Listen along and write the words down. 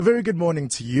A very good morning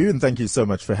to you, and thank you so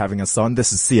much for having us on.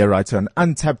 This is Sia Writer on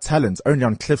Untapped Talent, only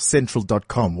on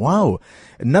cliffcentral.com. Wow.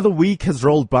 Another week has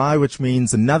rolled by, which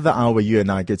means another hour you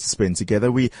and I get to spend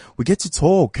together. We get to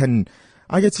talk, and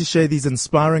I get to share these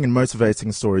inspiring and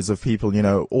motivating stories of people,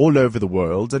 all over the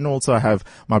world. And also I have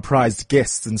my prized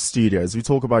guests in studios. We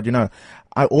talk about,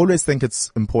 I always think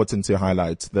it's important to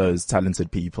highlight those talented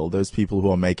people, those people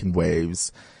who are making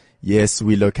waves. Yes,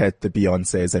 we look at the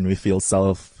Beyoncés and we feel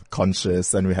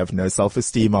self-conscious and we have no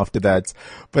self-esteem after that.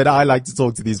 But I like to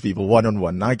talk to these people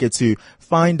one-on-one. I get to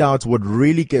find out what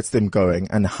really gets them going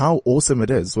and how awesome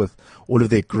it is with all of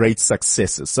their great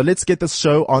successes. So let's get this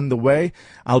show on the way.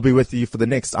 I'll be with you for the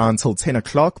next hour until 10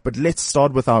 o'clock. But let's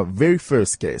start with our very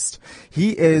first guest.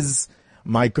 He is,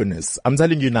 my goodness, I'm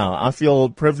telling you now, I feel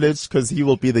privileged because he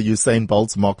will be the Usain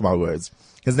Bolt, mark my words.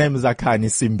 His name is Akani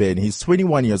Simbeni. He's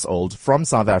 21 years old from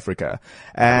South Africa,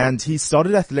 and he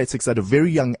started athletics at a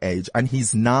very young age, and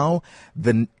he's now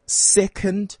the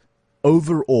second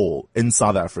overall in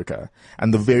South Africa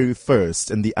and the very first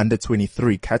in the under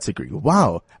 23 category.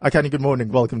 Wow. Akani, good morning.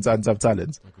 Welcome to Untapped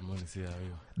Talent. Good morning, Sia. How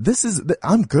are you?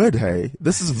 I'm good, hey.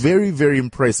 This is very, very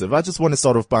impressive. I just want to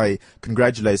start off by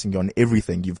congratulating you on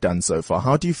everything you've done so far.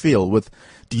 How do you feel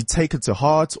do you take it to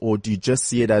heart, or do you just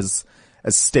see it as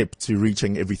a step to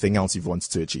reaching everything else you've wanted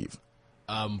to achieve?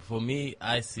 For me,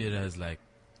 I see it as like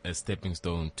a stepping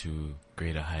stone to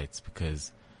greater heights,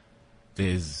 because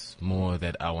there's more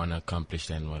that I want to accomplish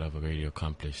than what I've already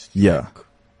accomplished. Yeah. Like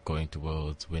going to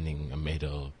Worlds, winning a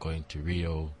medal, going to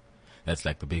Rio. That's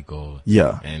like the big goal.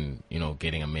 Yeah. And,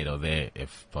 getting a medal there,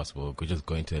 if possible. Just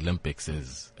going to Olympics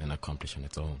is an accomplishment on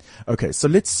its own. Okay, so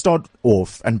let's start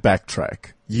off and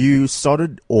backtrack. You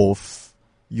started off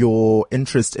your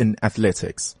interest in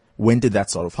athletics. When did that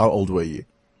start off? How old were you?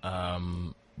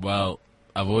 Well,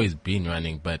 I've always been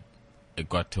running, but it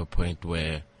got to a point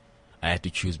where I had to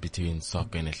choose between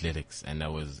soccer and athletics, and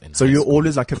that was in So high you're school.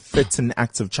 always like a fit and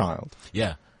active child?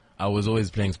 Yeah, I was always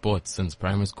playing sports since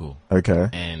primary school. Okay.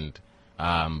 And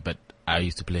but I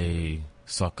used to play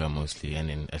soccer mostly, and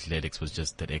then athletics was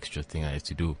just that extra thing I used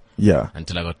to do. Yeah.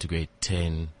 Until I got to grade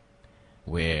 10,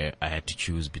 where I had to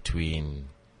choose between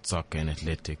soccer and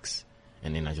athletics,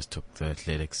 and then I just took the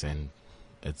athletics, and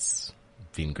it's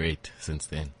been great since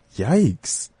then.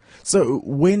 Yikes. So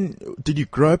when did you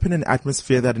grow up in an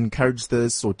atmosphere that encouraged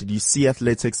this, or did you see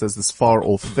athletics as this far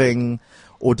off thing,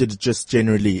 or did it just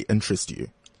generally interest you?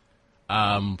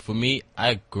 For me,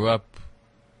 I grew up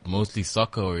mostly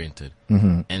soccer oriented,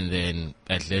 Mm-hmm. and then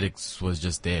athletics was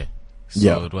just there. So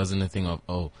Yeah. it wasn't a thing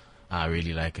of, I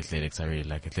really like athletics.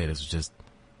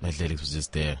 Athletics was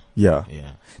just there. Yeah.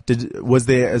 Yeah. Was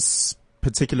there a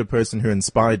particular person who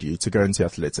inspired you to go into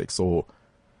athletics, or?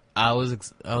 I was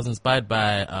inspired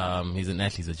by, he's an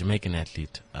athlete, he's a Jamaican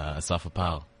athlete, Asafa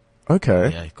Powell.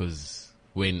 Okay. Yeah, because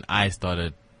when I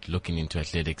started looking into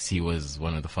athletics, he was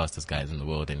one of the fastest guys in the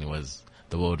world, and he was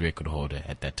the world record holder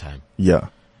at that time. Yeah.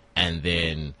 And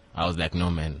then I was like,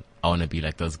 no, man, I want to be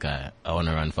like this guy. I want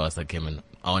to run fast like him, and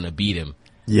I want to beat him.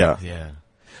 Yeah. Yeah.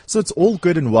 So it's all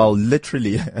good and well,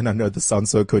 literally, and I know this sounds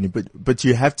so corny, but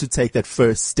you have to take that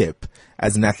first step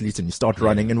as an athlete, and you start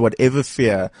running in whatever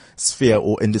sphere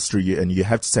or industry you're in. You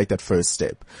have to take that first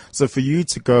step. So for you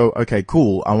to go, okay,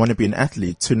 cool, I want to be an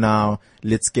athlete, to now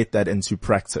let's get that into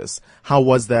practice. How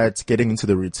was that, getting into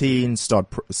the routine,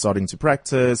 starting to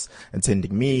practice,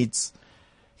 attending meets?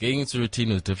 Getting into routine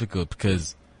was difficult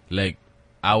because, like,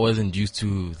 I wasn't used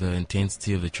to the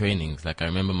intensity of the trainings. Like, I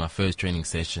remember my first training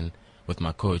session with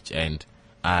my coach, and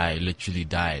I literally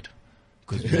died.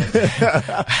 Cause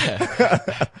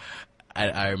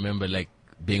I remember like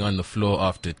being on the floor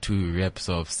after 2 reps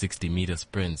of 60-meter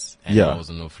sprints, and I was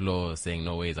on the floor saying,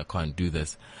 no ways, I can't do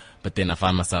this. But then I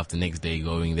found myself the next day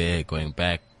going there, going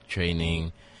back,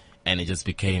 training, and it just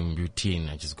became routine.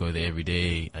 I just go there every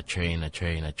day. I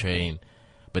train.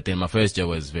 But then my first year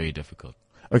was very difficult.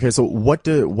 Okay, so what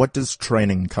does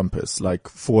training encompass? Like,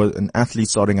 for an athlete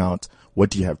starting out, what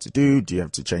do you have to do? Do you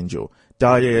have to change your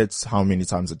diets? How many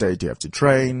times a day do you have to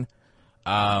train?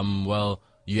 Well,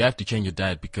 you have to change your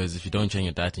diet, because if you don't change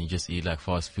your diet and you just eat like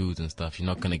fast foods and stuff, you're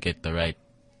not going to get the right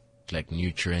like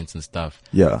nutrients and stuff.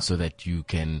 Yeah. So that you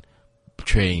can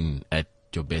train at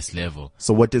your best level.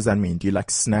 So what does that mean? Do you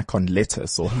like snack on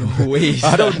lettuce or? Wait.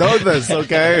 I don't know this,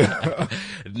 okay?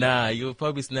 Nah, you'll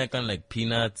probably snack on like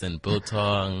peanuts and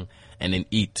biltong, and then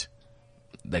eat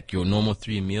like your normal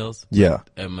 3 meals. Yeah.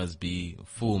 It must be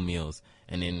full meals,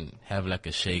 and then have like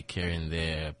a shake here and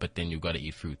there, but then you gotta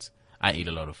eat fruits. I eat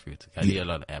a lot of fruit. I eat a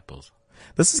lot of apples.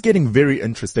 This is getting very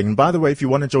interesting. And by the way, if you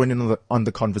want to join in on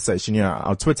the conversation,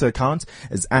 our Twitter account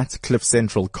is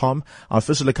 @CliffCentral.com. Our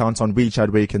official account on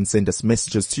WeChat where you can send us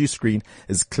messages to your screen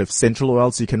is Cliff Central, or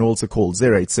else you can also call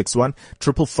 0861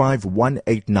 555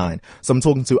 189. So I'm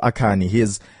talking to Akani. He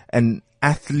is an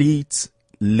athlete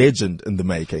legend in the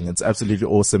making. It's absolutely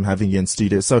awesome having you in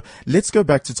studio. So let's go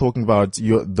back to talking about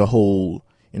the whole,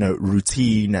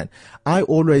 routine. And I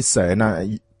always say,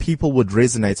 and people would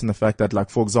resonate in the fact that, like,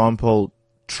 for example,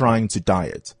 trying to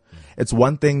diet. It's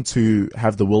one thing to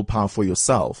have the willpower for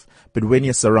yourself, but when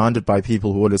you're surrounded by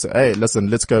people who always say, hey, listen,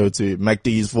 let's go to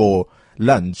McD's for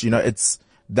lunch,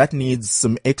 that needs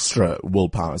some extra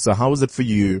willpower. So how was it for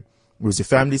you? Was your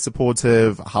family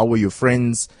supportive? How were your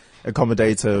friends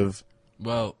accommodative?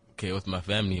 Well, okay, with my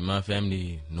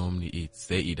family normally eats.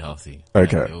 They eat healthy.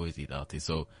 Okay. Like, they always eat healthy.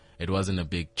 So it wasn't a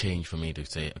big change for me to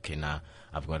say, okay, now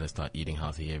I've got to start eating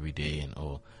healthy every day and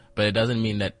all. But it doesn't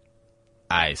mean that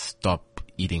I stop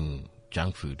eating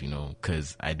junk food,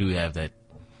 because I do have that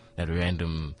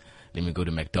random, let me go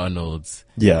to McDonald's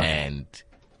and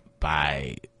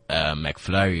buy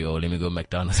McFlurry, or let me go to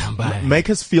McDonald's and buy. Make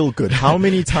us feel good. How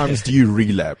many times do you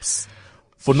relapse?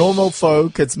 For normal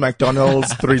folk, it's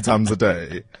McDonald's 3 times a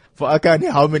day. For Akani,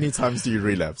 how many times do you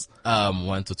relapse?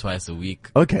 Once or twice a week.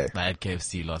 Okay. I had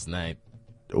KFC last night.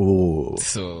 Oh.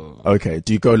 So. Okay.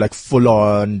 Do you go like full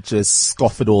on, just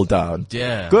scoff it all down?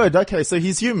 Yeah. Good. Okay. So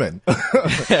he's human.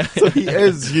 So he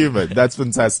is human. That's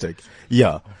fantastic.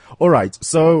 Yeah. All right.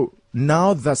 So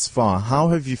now thus far, how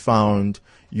have you found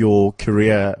your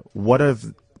career? What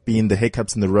have been the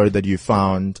hiccups in the road that you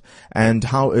found? And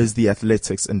how is the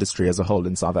athletics industry as a whole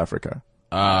in South Africa?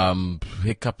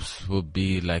 Hiccups will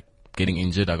be like getting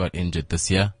injured. I got injured this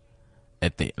year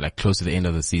at close to the end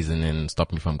of the season and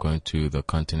stopped me from going to the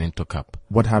Continental Cup.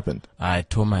 What happened? I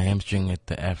tore my hamstring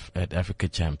at at Africa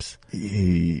Champs.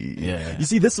 Yeah. You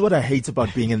see, this is what I hate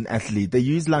about being an athlete. They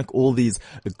use like all these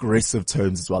aggressive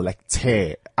terms as well, like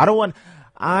tear.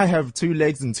 I have 2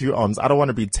 legs and 2 arms. I don't want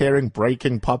to be tearing,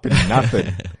 breaking, popping,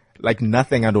 nothing. Like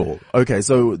nothing at all. Okay.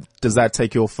 So does that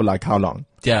take you off for like how long?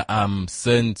 Yeah.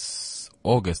 Since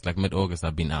August, like mid-August,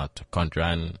 I've been out. Can't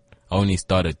run. I only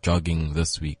started jogging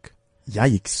this week.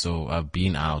 Yikes. So I've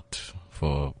been out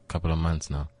for a couple of months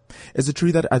now. Is it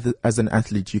true that as an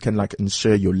athlete, you can like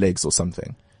insure your legs or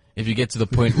something? If you get to the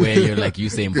point where you're like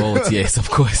Usain Bolt, yes, of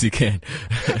course you can.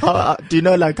 Do you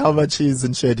know like how much he's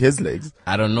insured his legs?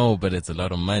 I don't know, but it's a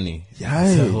lot of money. Yeah.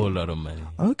 It's a whole lot of money.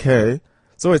 Okay.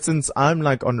 So since I'm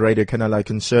like on radio, can I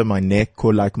like insure my neck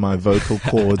or like my vocal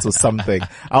cords or something?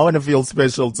 I want to feel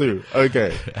special too.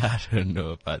 Okay. I don't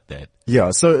know about that. Yeah.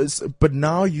 So, but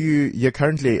now you're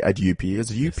currently at UP.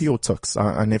 Is it UP or Tux?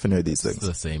 I never know these things. It's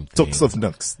the same thing. Tux of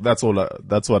Nux. That's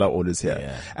what I always hear.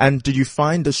 Yeah. And did you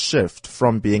find a shift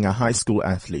from being a high school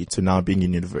athlete to now being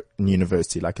in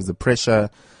university? Like, is the pressure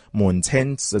more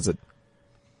intense? Is it?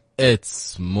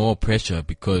 It's more pressure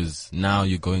because now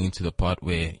you're going into the part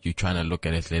where you're trying to look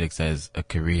at athletics as a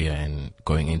career and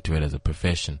going into it as a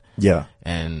profession. Yeah.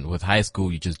 And with high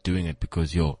school, you're just doing it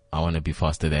because I want to be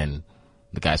faster than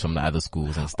the guys from the other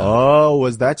schools and stuff. Oh,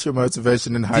 was that your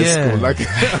motivation in high school? Like,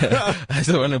 I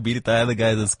just want to beat the other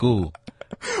guys at school.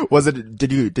 Was it,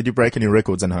 did you break any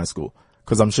records in high school?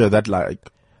 Cause I'm sure that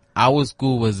like. Our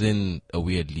school was in a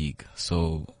weird league,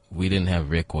 so we didn't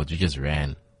have records. We just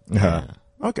ran. Yeah.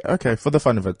 Okay. For the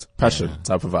fun of it. Passion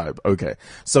type of vibe. Okay.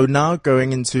 So now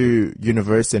going into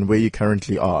university and where you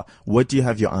currently are, what do you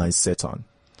have your eyes set on?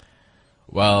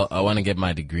 Well, I want to get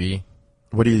my degree.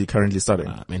 What are you currently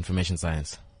studying? Information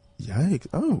science. Yikes.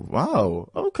 Oh, wow.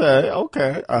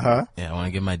 Okay. Uh-huh. Yeah, I want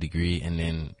to get my degree and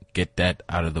then get that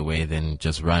out of the way, then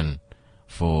just run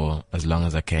for as long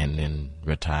as I can, then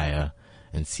retire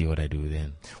and see what I do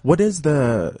then. What is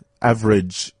the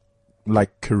average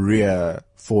like career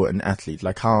for an athlete?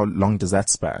 Like how long does that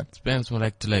span? It spans from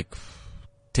like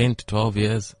 10 to 12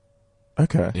 years.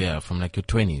 Okay. Yeah, from like your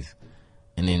 20s.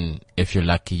 And then if you're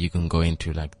lucky, you can go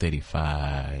into like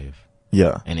 35.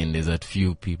 Yeah. And then there's a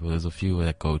few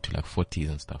that go to like 40s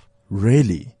and stuff.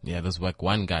 Really? Yeah, there's like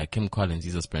one guy, Kim Collins,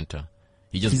 he's a sprinter.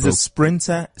 He's a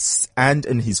sprinter and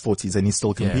in his 40s and he's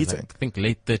still competing. Like, I think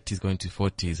late 30s going to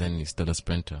 40s and he's still a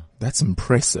sprinter. That's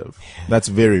impressive. Yeah. That's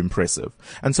very impressive.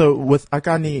 And so with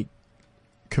Akani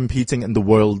competing in the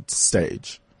world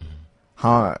stage,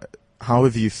 how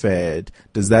have you fared?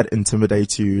 Does that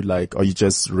intimidate you? Like, are you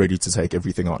just ready to take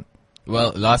everything on?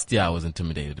 Well, last year I was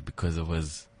intimidated because it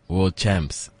was world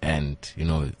champs and,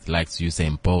 like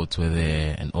Usain Bolt were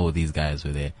there and all these guys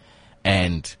were there.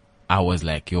 And I was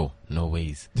like, yo, no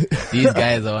ways. These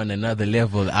guys are on another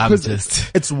level. I'm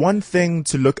just... It's one thing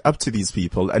to look up to these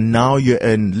people, and now you're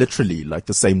in literally like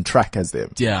the same track as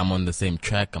them. Yeah, I'm on the same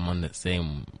track. I'm on the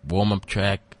same warm-up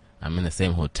track. I'm in the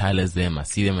same hotel as them. I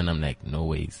see them and I'm like, no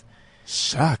ways.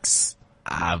 Shucks.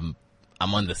 I'm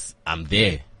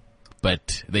there,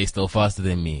 but they still faster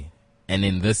than me. And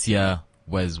then this year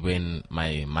was when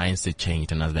my mindset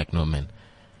changed, and I was like, no, man.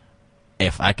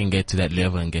 If I can get to that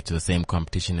level and get to the same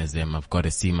competition as them, I've got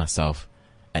to see myself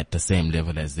at the same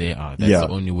level as they are. That's the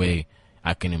only way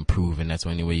I can improve, and that's the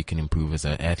only way you can improve as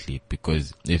an athlete.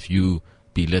 Because if you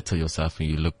belittle yourself and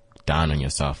you look down on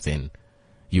yourself, then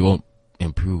you won't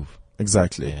improve.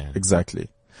 Exactly.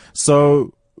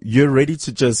 So you're ready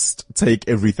to just take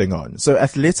everything on. So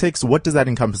athletics, what does that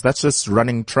encompass? That's just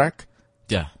running track?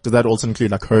 Yeah. Does that also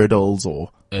include like hurdles or?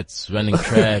 It's running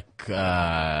track,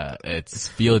 it's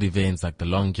field events like the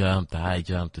long jump, the high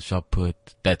jump, the shot put.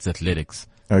 That's athletics.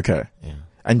 Okay. Yeah.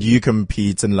 And you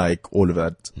compete in like all of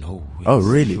that? No. Oh,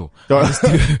 really? Sure.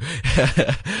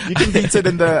 You competed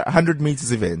in the 100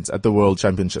 meters event at the World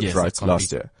Championships, right?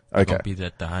 Last year. Okay. I competed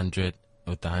at the 100,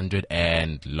 with the 100,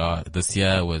 and this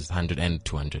year was 100 and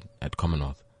 200 at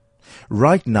Commonwealth.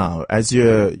 Right now, as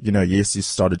you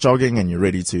started jogging and you're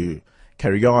ready to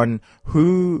carry on,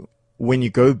 when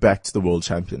you go back to the World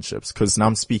Championships, because now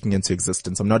I'm speaking into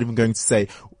existence, I'm not even going to say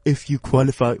if you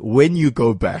qualify, when you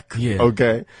go back,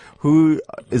 okay, who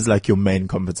is like your main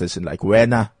competition? Like,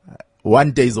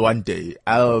 one day's one day,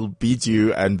 I'll beat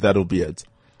you and that'll be it.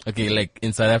 Okay, like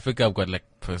in South Africa, I've got like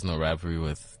personal rivalry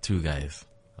with two guys,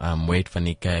 Wade van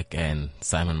Niekerk and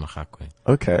Simon Magakwe.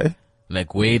 Okay.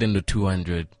 Like Wade in the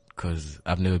 200, because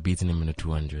I've never beaten him in the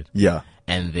 200. Yeah.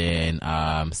 And then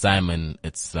Simon,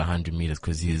 it's 100 meters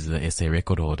because he's the SA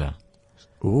record holder.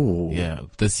 Ooh. Yeah.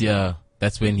 This year,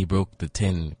 that's when he broke the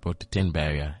 10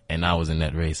 barrier, and I was in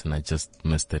that race and I just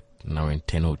missed it. And I went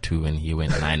 10:02 and he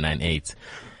went 9:98.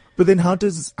 But then how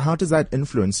does that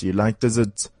influence you? Like, do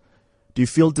you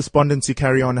feel despondent to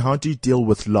carry on? How do you deal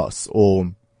with loss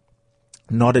or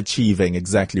not achieving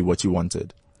exactly what you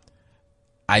wanted?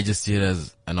 I just see it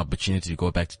as an opportunity to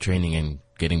go back to training and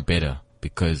getting better,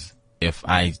 because if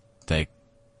I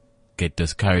get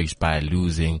discouraged by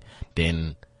losing,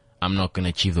 then I'm not going to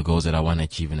achieve the goals that I want to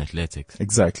achieve in athletics.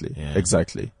 Exactly. Yeah.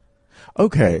 Exactly.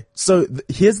 Okay. So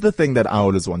here's the thing that I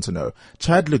always want to know.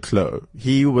 Chad Leclos,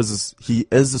 he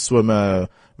is a swimmer,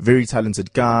 very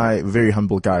talented guy, very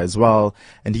humble guy as well.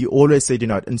 And he always said,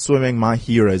 in swimming, my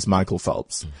hero is Michael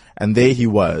Phelps. And there he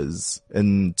was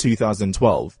in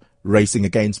 2012. Racing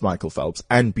against Michael Phelps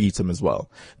and beat him as well.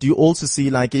 Do you also see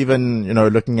even,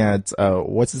 looking at,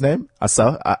 what's his name?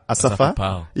 Asafa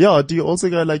Pal. Yeah. Do you also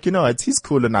go he's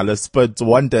cool and Alice, but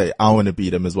one day I want to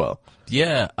beat him as well?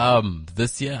 Yeah.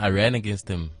 This year I ran against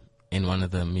him in one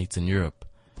of the meets in Europe.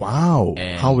 Wow.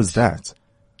 And how was that?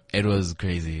 It was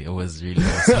crazy. It was really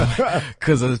awesome.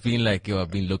 Cause I was being like, I've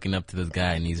been looking up to this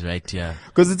guy and he's right here.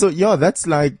 Cause that's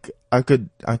like, I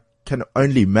can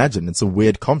only imagine it's a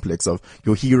weird complex of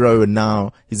your hero and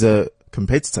now he's a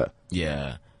competitor.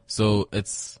 Yeah. So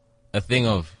it's a thing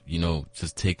of,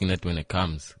 just taking it when it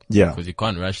comes. Yeah. Because you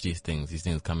can't rush these things. These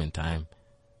things come in time.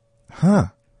 Huh.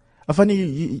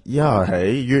 Funny,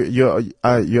 hey,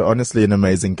 you're honestly an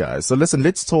amazing guy. So listen,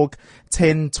 let's talk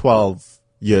 10, 12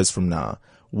 years from now.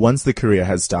 Once the career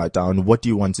has died down, what do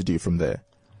you want to do from there?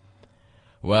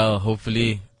 Well,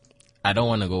 hopefully, I don't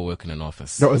want to go work in an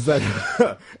office. No, is that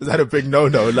a big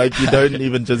no-no? Like, you don't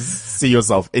even just see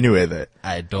yourself anywhere there?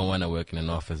 I don't want to work in an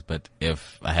office, but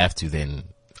if I have to, then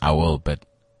I will. But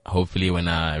hopefully when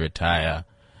I retire,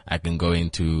 I can go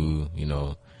into,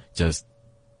 just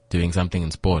doing something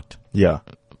in sport. Yeah.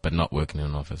 But not working in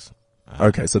an office.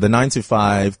 Okay, so the 9 to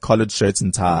 5, collared shirts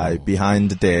and tie,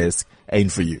 behind the desk, ain't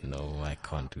for you. No, I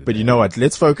can't do that. But you know what?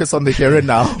 Let's focus on the here and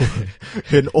now.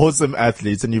 You're an awesome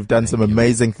athlete and you've done some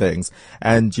amazing things.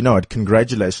 And you know what?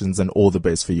 Congratulations and all the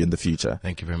best for you in the future.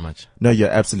 Thank you very much. No, you're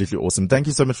absolutely awesome. Thank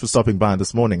you so much for stopping by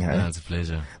this morning, hey? No, it's a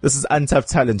pleasure. This is Untapped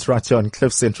Talent right here on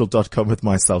cliffcentral.com with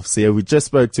myself, Sia. We just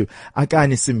spoke to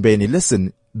Akani Simbeni.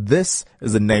 Listen, this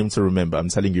is a name to remember. I'm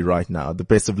telling you right now. The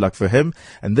best of luck for him.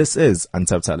 And this is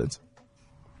Untapped Talent.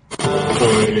 On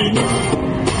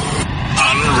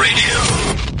radio.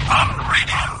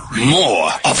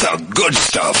 More of the good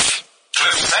stuff.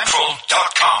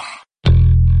 CliffCentral.com.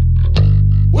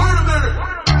 Wait a minute.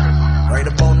 Right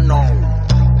about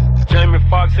now. Jamie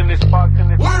Foxx in this. Wait a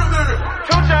minute.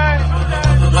 2 Chainz.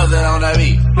 close it on that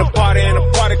beat. The party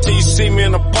till you see me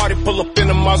in the party. Pull up in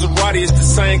a Maserati, it's the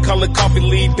same color coffee.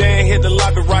 Lead down, hit the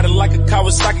lobby, ride it like a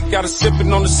Kawasaki. Got a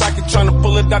sippin' on the socket, tryna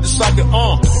pull it out the socket.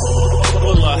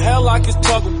 Pull a hell like it's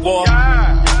tug of war.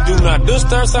 Do not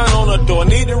disturb sign on the door,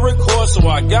 need to record, so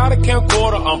I got a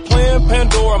camcorder. I'm playing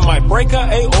Pandora, might break her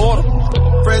aorta.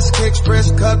 Fresh kicks, fresh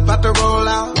cut, bout to roll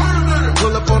out.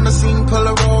 Pull up on the scene, pull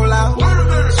a roll out.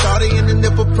 Shorty in the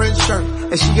nipple print shirt,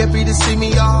 and she happy to see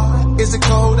me, y'all. Is it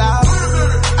cold out?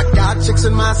 I got chicks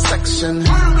in my section.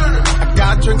 I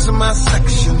got drinks in my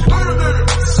section.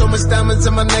 So much diamonds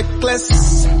in my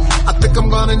necklace. I think I'm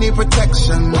gonna need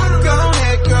protection. Go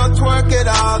ahead, girl, twerk it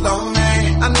all on me.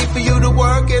 I need for you to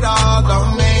work it all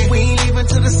on me. We ain't leaving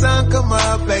till the sun come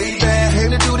up, baby.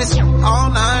 Came to do this all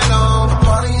night long.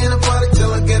 Party in a party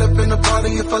till I get up in the party.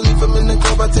 If I leave him in the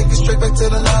club, I take it straight back to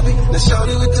the lobby. Now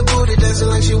shorty with the booty dancing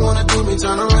like she wanna do me.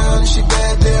 Turn around, she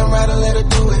bad, damn right, I let her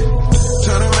do it.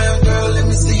 Turn around, girl, let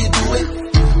me see you do it.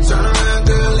 Turn around,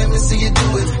 girl, let me see you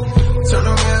do it. Turn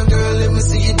around, girl, let me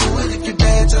see you do it. If you're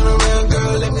bad, turn around,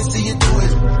 girl, let me see you do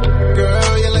it.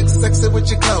 Girl, you look sexy with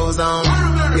your clothes on.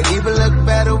 You even look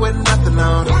better with nothing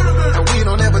on. And we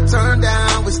don't ever turn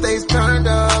down, we stays turned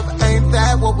up. Ain't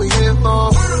that what we're here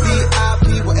for?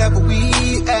 VIP, wherever we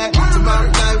at. Tomorrow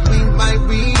night we might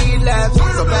relapse.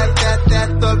 So back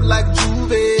that thug like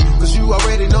Juve. Cause you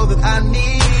already know that I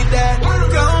need that.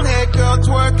 Go ahead, girl,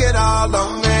 twerk it all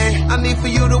on me. I need for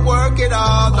you to work it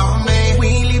all on me. We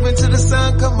ain't leaving till the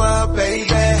sun come up, baby.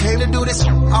 Came to do this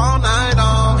all night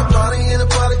long. Party in the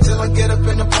party till I get up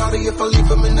in the party. If I leave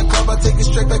him in the club, I take it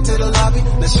straight back to the lobby.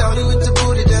 Now shorty with the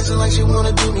booty dancing like she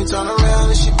wanna do me. Turn around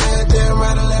and she bad, damn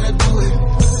right, I let her do it.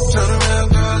 Turn around,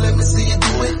 girl, let me see you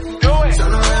do it.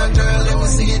 Turn around, girl, let me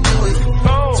see you do it.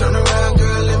 Turn around,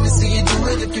 girl, let me see you do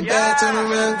it. If you bad, turn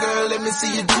around, girl, let me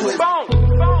see you do it.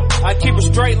 I keep it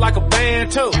straight like a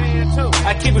band too.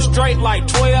 I keep it straight like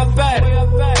 12 30.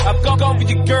 I go over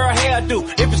your girl hairdo.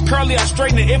 If it's curly, I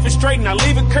straighten it. If it's straightened, I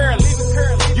leave it curly.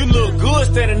 You look good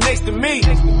standing next to me.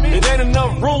 It ain't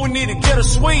enough room, we need to get a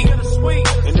suite.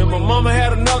 And if my mama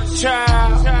had another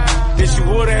child, then she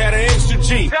would've had an extra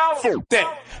G.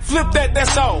 Flip that,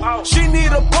 that's all. She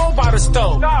need a pole by the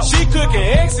stove. She cooking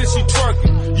eggs and she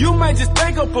twerking. You might just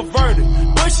think her perverted,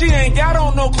 but she ain't got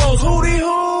on no clothes. Hootie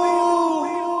hoo.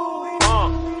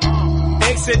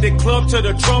 Exit the club to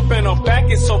the trump and her back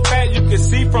is so fat you can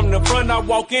see from the front. I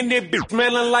walk in there, bitch,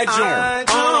 smelling like June. I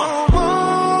don't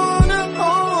wanna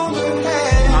hold your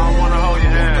hand. I don't wanna hold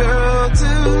your hand. Girl,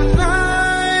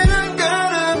 tonight I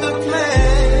got other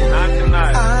plans. Not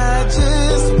tonight. I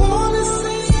just wanna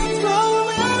see you throw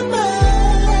it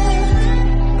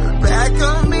back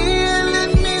on me and let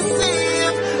me see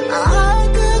if I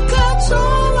could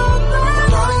control all night.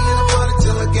 Party in the party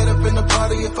till I get up in the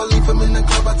party. If I leave him in the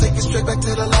club, I take it straight back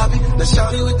to the lobby. Now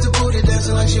shorty with the booty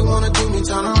dancing like she wanna do me.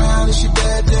 Turn around and she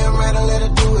bad, damn right, I let her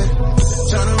do it.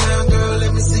 Turn around, girl,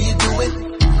 let me see you do it.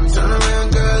 Turn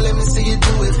around, girl, let me see you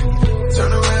do it.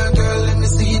 Turn around, girl, let me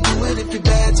see you do it. If you're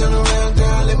bad, turn around,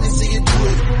 girl, let me see you do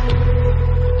it.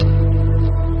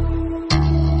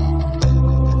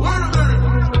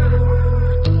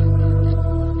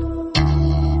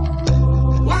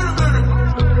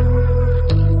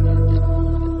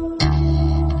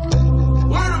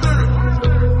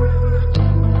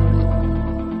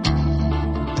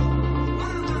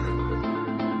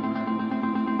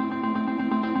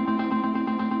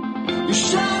 You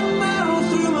shot an arrow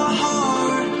through my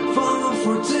heart, falling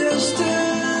for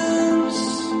distance.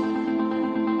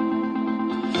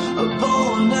 A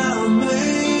bow and arrow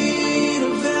made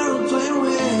of aeroplane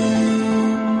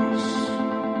wings.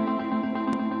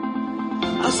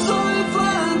 I saw you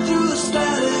flying through the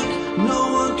static, no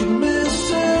one could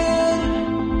miss it.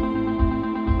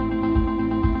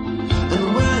 And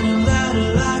when you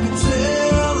landed, I could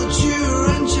tell that you were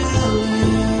angelic.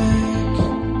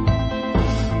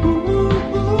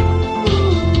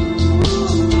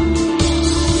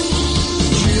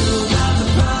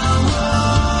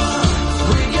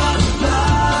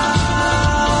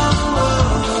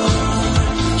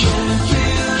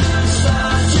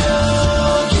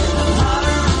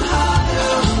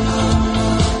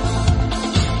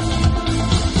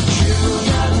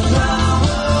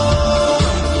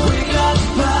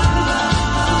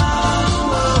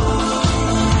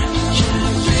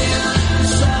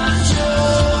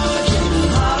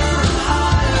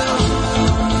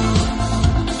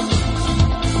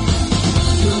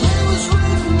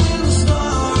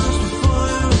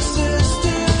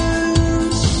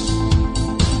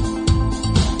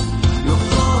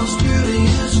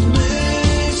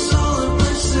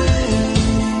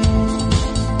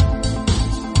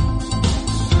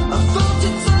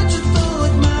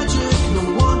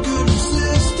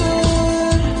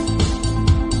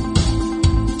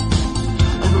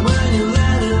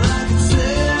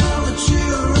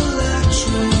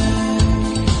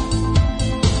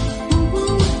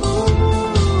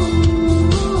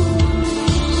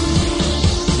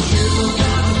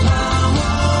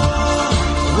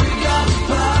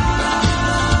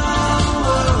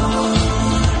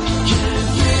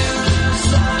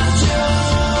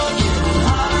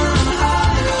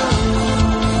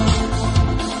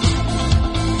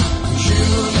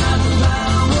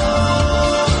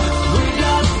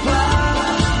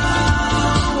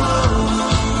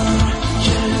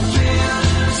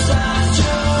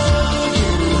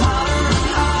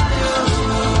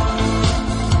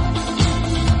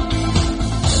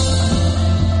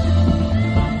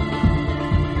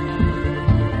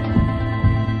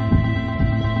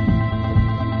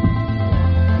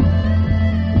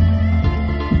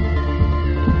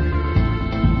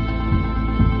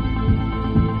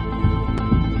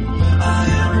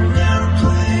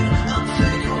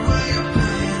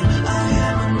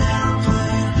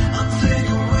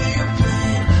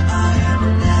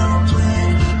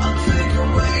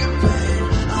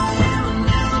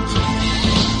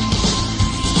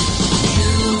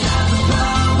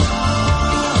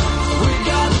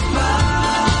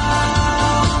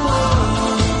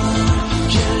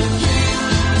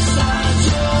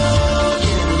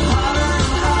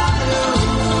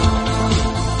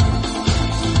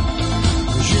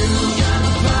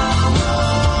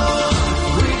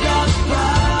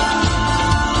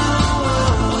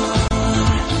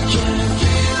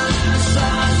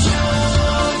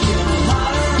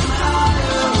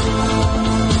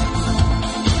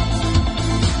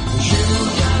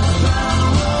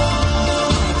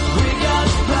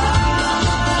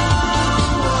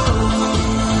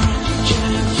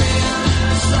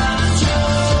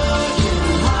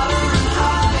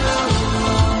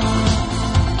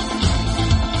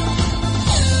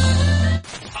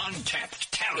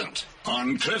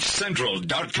 on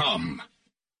CliffCentral.com.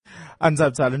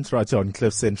 Untapped Talent right here on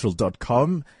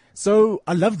CliffCentral.com. So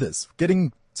I love this,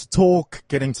 getting to talk,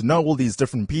 getting to know all these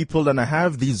different people, and I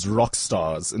have these rock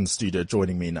stars in studio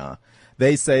joining me now.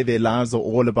 They say their lives are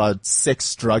all about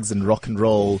sex, drugs, and rock and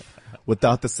roll,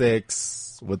 without the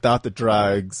sex, without the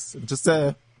drugs, just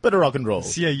a bit of rock and roll.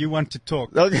 Yeah, you want to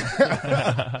talk. Okay.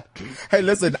 Hey,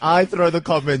 listen, I throw the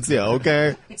comments here,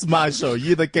 okay? It's my show.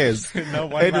 You the guest. No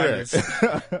one Anyway,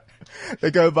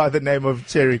 they go by the name of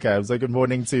Cherry Cab. So good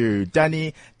morning to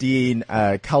Danny, Dean,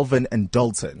 Calvin, and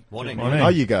Dalton. Morning. How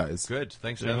are you guys? Good.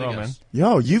 Thanks for having us.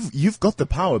 Yo, you've got the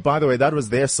power. By the way, that was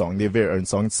their song, their very own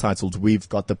song. It's titled "We've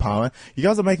Got the Power." You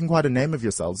guys are making quite a name of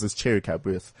yourselves as Cherry Cab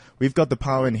with "We've Got the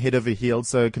Power" and head over heels.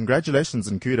 So congratulations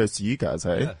and kudos to you guys.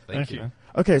 Hey. Yeah, thank you.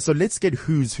 Okay, so let's get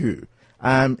who's who.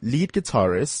 Lead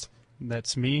guitarist.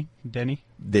 That's me, Danny.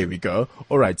 There we go.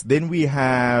 All right. Then we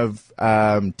have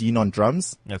Dean on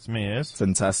drums. That's me, yes.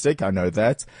 Fantastic. I know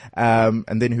that.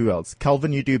 And then who else?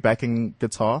 Calvin, you do backing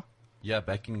guitar? Yeah,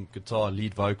 backing guitar,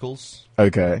 lead vocals,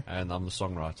 Okay. and I'm the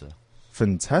songwriter.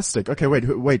 Fantastic. Okay,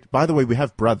 wait. By the way, we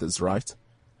have brothers, right?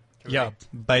 Yeah,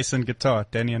 bass and guitar,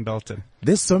 Danny and Dalton.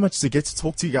 There's so much to get to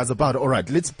talk to you guys about. All right,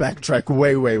 let's backtrack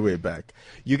way back.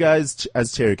 You guys,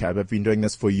 as Cherry Cab, have been doing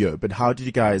this for a year, but how did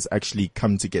you guys actually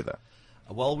come together?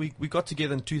 Well, we got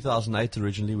together in 2008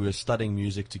 originally. We were studying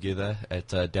music together at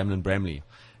Damlin Bramley.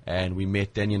 And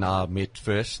Danny and I met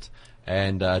first.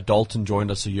 And Dalton joined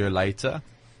us a year later.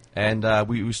 And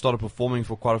we started performing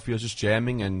for quite a few years, just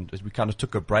jamming. And we kind of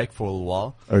took a break for a little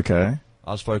while. Okay.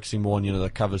 I was focusing more on, the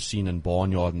cover scene and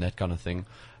barnyard and that kind of thing.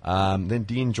 Then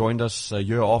Dean joined us a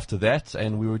year after that.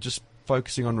 And we were just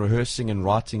focusing on rehearsing and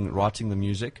writing the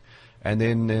music. And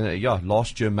then,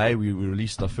 last year, May, we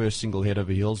released our first single, Head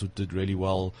Over Heels, which did really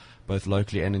well, both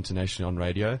locally and internationally on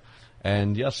radio.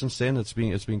 And since then, it's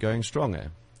been going strong, eh?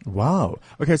 Wow.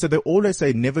 Okay, so they always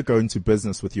say never go into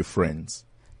business with your friends.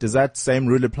 Does that same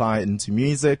rule apply into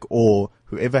music, or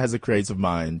whoever has a creative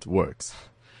mind works?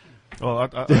 Well, I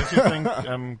actually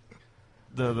think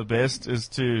the best is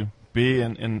to be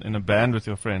in a band with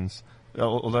your friends.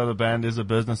 Although the band is a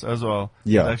business as well,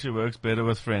 Yeah. It actually works better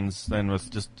with friends than with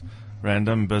just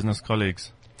random business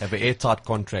colleagues. Have an airtight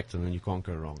contract and then you can't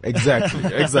go wrong. Exactly.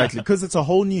 Because it's a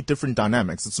whole new different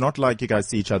dynamics. It's not like you guys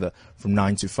see each other from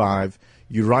 9 to 5.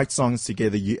 You write songs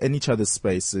together, you're in each other's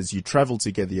spaces, you travel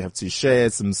together, you have to share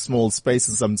some small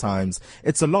spaces sometimes.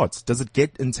 It's a lot. Does it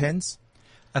get intense?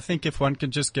 I think if one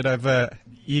could just get over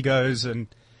egos and,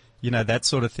 that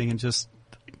sort of thing and just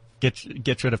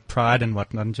get rid of pride and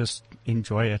whatnot and just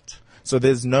enjoy it. So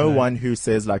there's no one who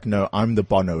says like, no, I'm the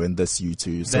Bono in this, you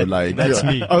two. So that's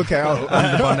me. Okay.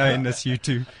 I'm the Bono in this, you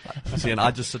two. See, and I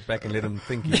just sit back and let him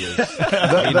think he is.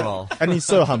 Meanwhile, and he's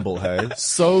so humble, hey?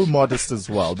 So modest as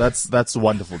well. That's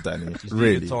wonderful, Danny. he's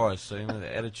Really. the guitarist, so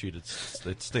the attitude,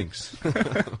 it stinks.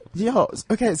 Yeah.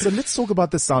 Okay. So let's talk about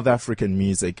the South African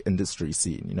music industry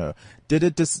scene. Did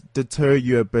it deter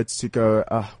you a bit to go,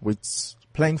 with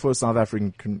playing for a South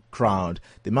African crowd,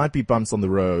 there might be bumps on the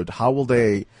road. How will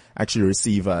they actually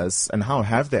receive us, and how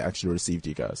have they actually received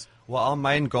you guys? Well, our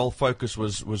main goal focus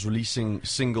was releasing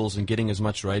singles and getting as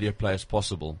much radio play as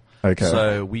possible. Okay.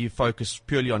 So we focused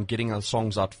purely on getting our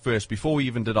songs out first. Before we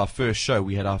even did our first show,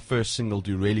 we had our first single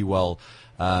do really well,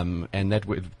 and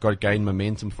that gained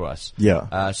momentum for us.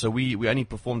 Yeah. So we only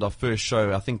performed our first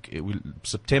show, I think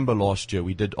September last year.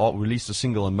 We released a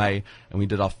single in May, and we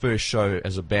did our first show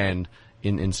as a band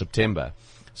in September.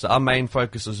 So our main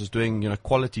focus is doing,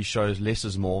 quality shows, less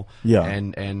is more. Yeah.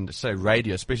 And say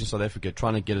radio, especially in South Africa,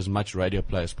 trying to get as much radio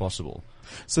play as possible.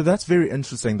 So that's very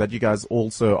interesting that you guys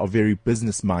also are very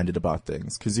business-minded about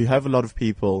things, because you have a lot of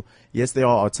people, yes, they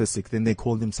are artistic, then they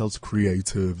call themselves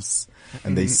creatives,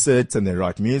 and they sit and they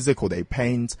write music or they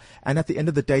paint, and at the end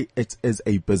of the day, it is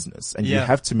a business, and you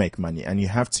have to make money, and you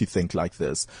have to think like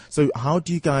this. So how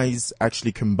do you guys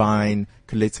actually combine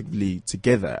collectively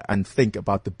together and think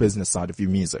about the business side of your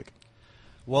music?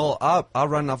 Well,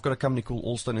 I've got a company called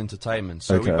Allstone Entertainment.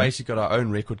 So we basically got our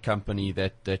own record company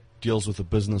that deals with the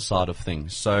business side of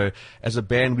things. So as a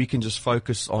band, we can just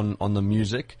focus on the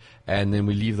music, and then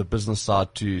we leave the business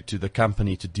side to the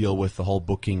company to deal with the whole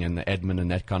booking and the admin and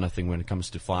that kind of thing when it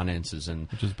comes to finances.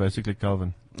 Which is basically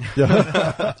Calvin.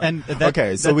 And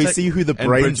so we see who the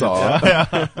brains are.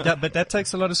 Yeah, but that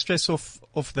takes a lot of stress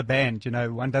off the band.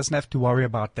 One doesn't have to worry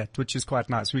about that, which is quite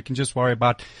nice. We can just worry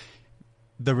about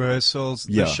the rehearsals,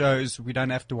 the shows. We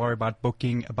don't have to worry about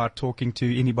booking, about talking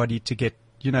to anybody to get,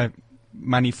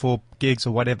 money for gigs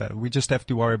or whatever. We just have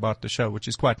to worry about the show, which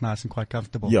is quite nice and quite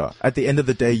comfortable. Yeah. At the end of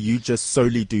the day, you just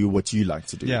solely do what you like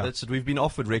to do. Yeah. That's it. We've been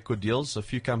offered record deals. A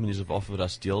few companies have offered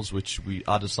us deals, which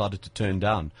I decided to turn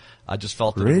down. I just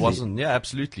felt that Really? it wasn't. Yeah,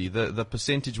 absolutely. The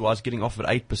percentage was getting offered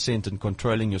 8% and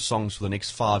controlling your songs for the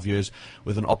next 5 years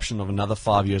with an option of another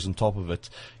 5 years on top of it.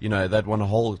 You know, they'd want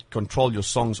to control your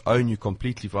songs, own you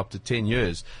completely for up to 10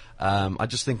 years. I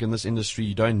just think in this industry,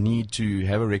 you don't need to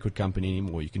have a record company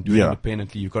anymore. You can do it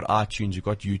independently. You've got iTunes, you've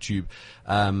got YouTube.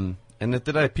 And at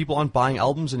the day, people aren't buying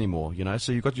albums anymore, you know.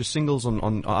 So you've got your singles on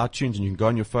iTunes, and you can go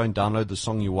on your phone, download the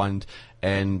song you want,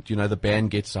 and, you know, the band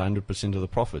gets 100% of the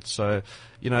profits. So,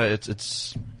 you know,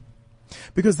 it's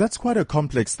Because that's quite a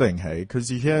complex thing, hey?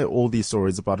 Because you hear all these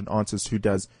stories about an artist who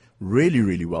does really,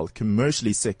 really well,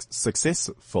 commercially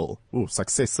successful. Oh,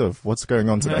 successive. What's going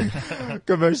on today?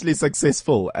 Commercially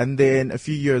successful. And then a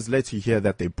few years later, you hear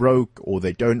that they're broke or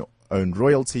they don't own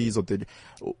royalties or they...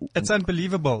 It's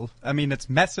unbelievable. I mean, it's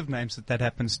massive names that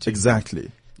happens to.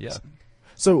 Exactly. yeah.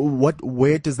 So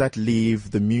where does that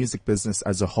leave the music business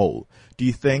as a whole? Do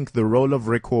you think the role of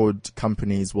record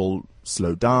companies will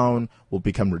slow down, will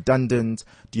become redundant?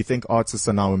 Do you think artists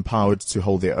are now empowered to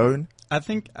hold their own? I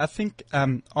think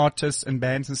artists and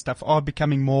bands and stuff are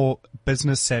becoming more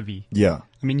business savvy. Yeah.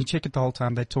 I mean, you check it the whole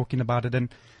time, they're talking about it, and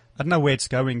I don't know where it's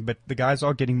going, but the guys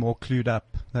are getting more clued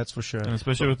up, that's for sure. And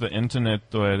especially with the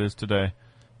internet the way it is today.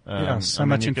 So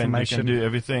much information. You can do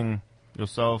everything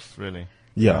yourself, really.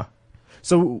 Yeah.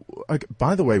 So,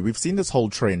 by the way, we've seen this whole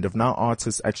trend of now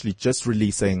artists actually just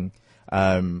releasing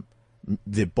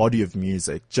their body of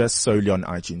music just solely on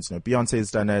iTunes. You know, Beyonce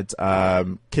has done it.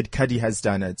 Kid Cudi has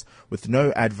done it with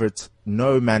no advert,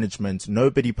 no management,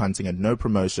 nobody punting it, no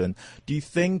promotion. Do you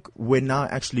think we're now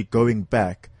actually going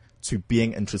back to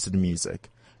being interested in music?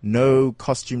 No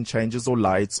costume changes or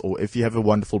lights, or if you have a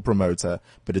wonderful promoter,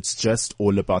 but it's just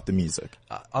all about the music.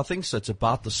 I think so. It's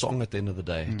about the song at the end of the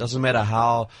day. It doesn't matter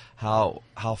how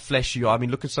flashy you are. I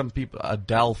mean, look at some people,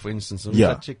 Adele, for instance.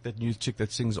 That new chick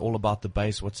that sings all about the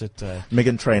bass. What's it?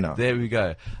 Meghan Trainor. There we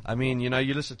go. I mean, you know,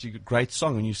 you listen to a great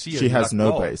song and you see she has like,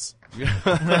 no oh. bass.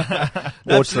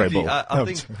 Or treble. I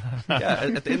think,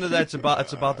 at the end of the day, it's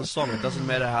about the song. It doesn't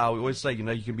matter how. We always say, you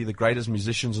know, you can be the greatest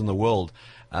musicians in the world,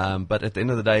 but at the end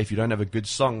of the day, if you don't have a good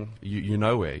song, you're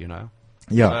nowhere, you know.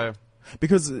 Yeah.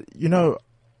 Because, you know,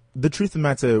 the truth of the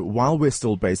matter, while we're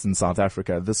still based in South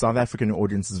Africa, the South African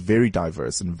audience is very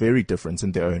diverse and very different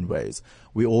in their own ways.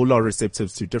 We all are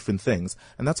receptive to different things.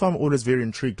 And that's why I'm always very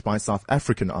intrigued by South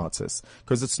African artists.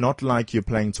 Because it's not like you're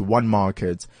playing to one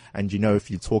market and, you know, if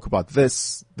you talk about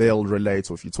this, they'll relate.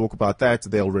 Or if you talk about that,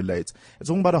 they'll relate. It's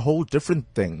all about a whole different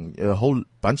thing, a whole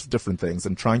bunch of different things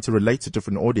and trying to relate to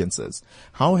different audiences.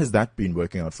 How has that been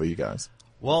working out for you guys?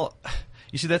 Well,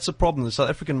 you see, that's the problem. The South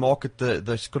African market,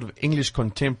 the sort of English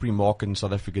contemporary market in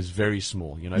South Africa is very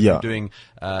small. You know, if you're doing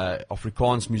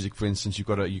Afrikaans music, for instance, you've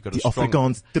got a strong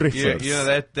Afrikaans treffers.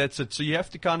 Yeah, that's it. So you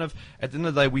have to kind of, at the end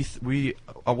of the day, we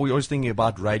always thinking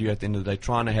about radio. At the end of the day,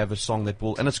 trying to have a song that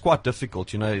will, and it's quite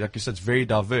difficult. You know, like you said, it's very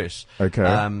diverse. Okay.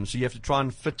 So you have to try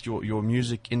and fit your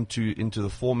music into the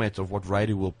format of what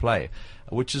radio will play,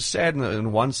 which is sad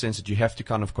in one sense that you have to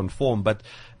kind of conform. But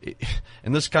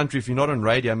in this country, if you're not on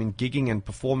radio, I mean, gigging and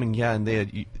performing here and there,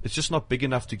 it's just not big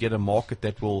enough to get a market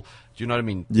that will, do you know what I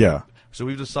mean? Yeah. So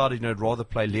we've decided, you know, rather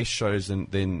play less shows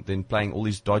than playing all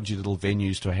these dodgy little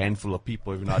venues to a handful of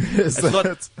people every night.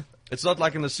 It's not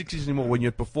like in the 60s anymore when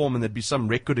you'd perform and there'd be some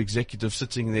record executive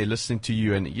sitting there listening to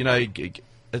you, and, you know,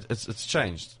 it's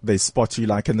changed. They spot you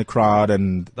like in the crowd,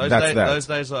 and those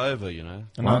days are over, you know.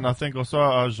 And I think also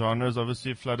our genre is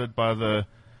obviously flooded by the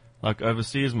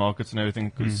overseas markets and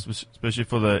everything, especially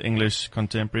for the English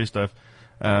contemporary stuff.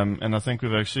 And I think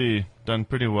we've actually done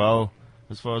pretty well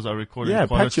as far as our recording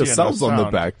quality. Yeah, pat yourselves on the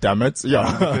back, damn it.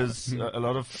 Yeah. Because a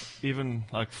lot of even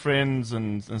like friends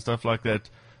and stuff like that,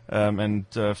 and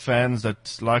fans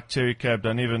that like Cherry Cab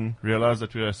don't even realize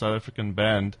that we're a South African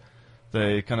band.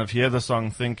 They kind of hear the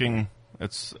song thinking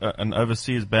it's an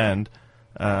overseas band.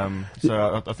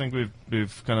 So I think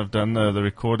we've kind of done the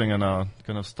recording and our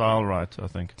kind of style right, I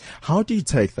think. How do you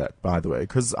take that, by the way?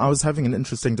 Because I was having an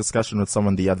interesting discussion with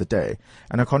someone the other day,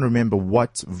 and I can't remember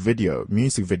what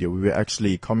music video we were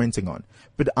actually commenting on.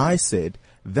 But I said,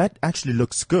 that actually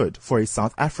looks good for a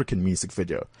South African music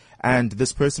video. And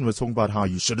this person was talking about how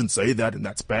you shouldn't say that, and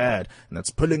that's bad, and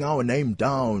that's pulling our name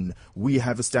down. We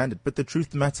have a standard. But the truth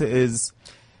of the matter is,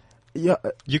 yeah,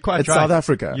 you're quite it's right. South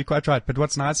Africa. You're quite right. But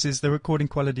what's nice is the recording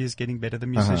quality is getting better, the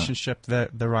musicianship, the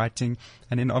writing,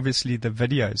 and then obviously the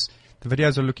videos. The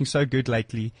videos are looking so good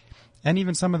lately. And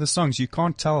even some of the songs, you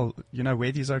can't tell, you know,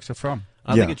 where these acts are from.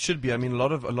 I think it should be. I mean, a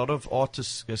lot of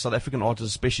artists, South African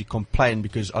artists especially, complain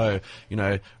because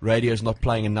radio's not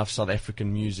playing enough South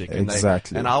African music.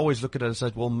 Exactly. And I always look at it and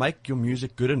say, well, make your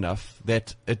music good enough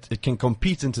that it can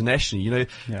compete internationally.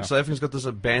 South Africans got this,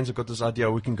 bands have got this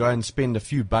idea, we can go and spend a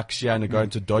few bucks here and go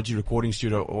into a dodgy recording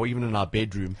studio or even in our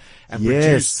bedroom and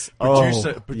produce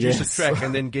a track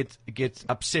and then get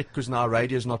upset because now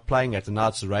radio's not playing it and now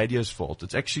it's the radio's fault.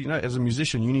 It's actually, as a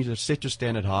musician, you need to set your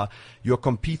standard high. You're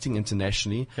competing internationally.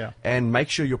 And make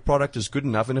sure your product is good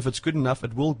enough, and if it's good enough,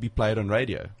 it will be played on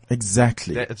radio.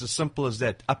 Exactly. It's as simple as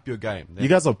that. Up your game. You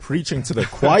guys are preaching to the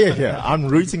choir here. I'm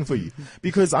rooting for you.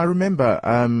 Because I remember,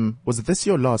 was it this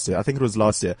year or last year? I think it was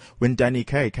last year, when Danny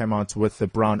Kaye came out with the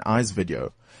Brown Eyes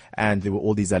video. And there were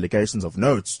all these allegations of,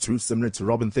 no, it's too similar to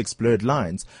Robin Thicke's Blurred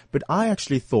Lines. But I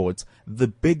actually thought the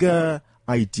bigger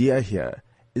idea here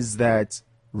is that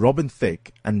Robin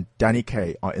Thicke and Danny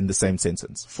Kaye are in the same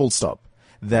sentence. Full stop.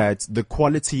 That the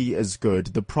quality is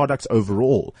good, the product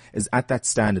overall is at that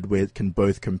standard where it can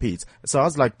both compete. So I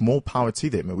was like, more power to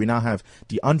them. We now have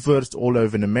the Unversed all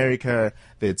over in America.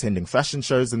 They're attending fashion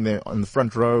shows and they're on the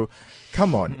front row.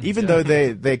 Come on. Even though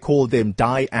they call them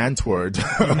Die Antwoord,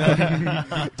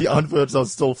 the Unversed are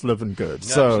still flipping good.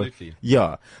 Yeah, so, absolutely.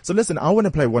 Yeah. So listen, I want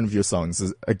to play one of your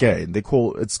songs again.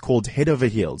 It's called Head Over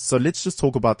Heels. So let's just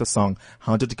talk about the song.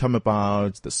 How did it come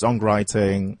about? The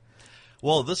songwriting?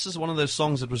 Well, this is one of those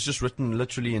songs that was just written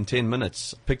literally in 10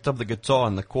 minutes. Picked up the guitar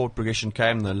and the chord progression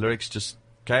came, the lyrics just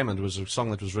came, and it was a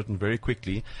song that was written very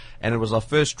quickly. And it was our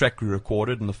first track we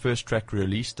recorded and the first track we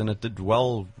released, and it did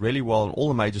really well on all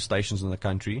the major stations in the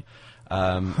country.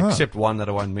 Except one that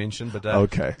I won't mention, but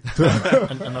okay.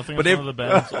 and I think it's one of the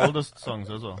band's oldest songs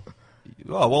as well.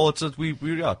 Oh, well, we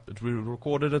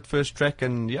recorded it first track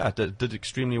and it did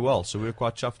extremely well, so we were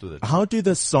quite chuffed with it. How do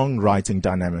the songwriting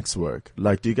dynamics work?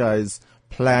 Like, do you guys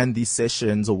plan these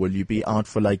sessions, or will you be out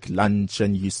for like lunch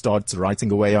and you start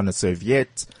writing away on a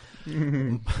serviette?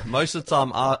 Most of the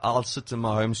time I'll sit in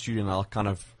my home studio and I'll kind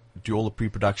of do all the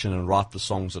pre-production and write the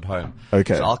songs at home.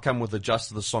 Okay. So I'll come with the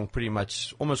gist of the song pretty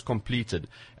much almost completed,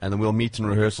 and then we'll meet in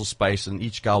rehearsal space and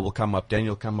each guy will come up.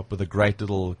 Daniel will come up with a great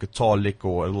little guitar lick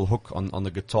or a little hook on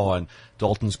the guitar, and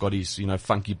Dalton's got his,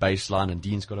 funky bass line, and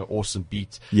Dean's got an awesome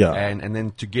beat. Yeah. And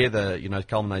then together, it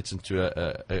culminates into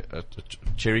a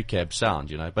cherry cab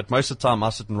sound, But most of the time I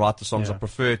sit and write the songs. I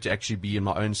prefer to actually be in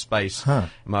my own space, in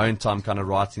my own time, kind of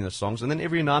writing the songs. And then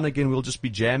every now and again we'll just be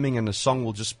jamming and the song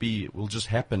will just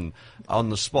happen on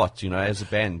the spot, as a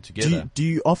band together. Do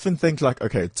you often think like,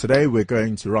 okay, today we're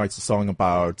going to write a song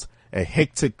about a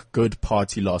hectic good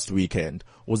party last weekend?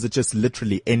 Or is it just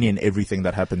literally any and everything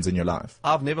that happens in your life?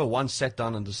 I've never once sat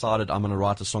down and decided I'm going to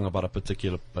write a song about a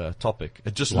particular topic.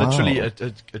 It just literally,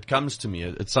 it comes to me.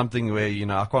 It's something where,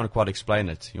 I can't quite explain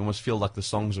it. You almost feel like the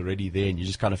song's already there and you're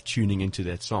just kind of tuning into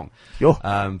that song.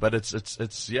 But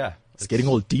it's getting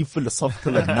all deep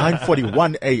philosophical at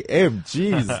 9:41 a.m.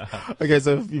 Jeez. Okay,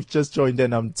 so if you've just joined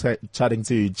in, I'm chatting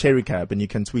to Cherry Cab, and you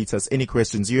can tweet us any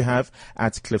questions you have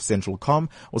at cliffcentral.com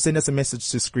or send us a message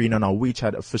to screen on our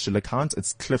WeChat official account.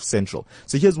 It's Cliff Central.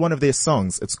 So here's one of their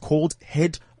songs. It's called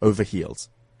Head Over Heels.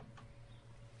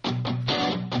 Here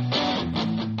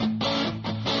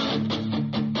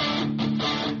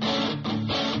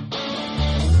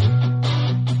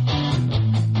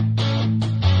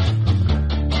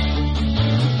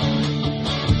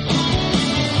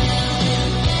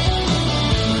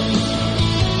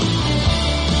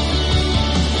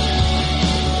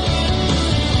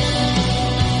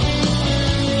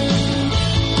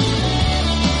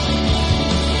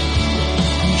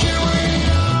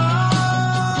we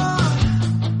are.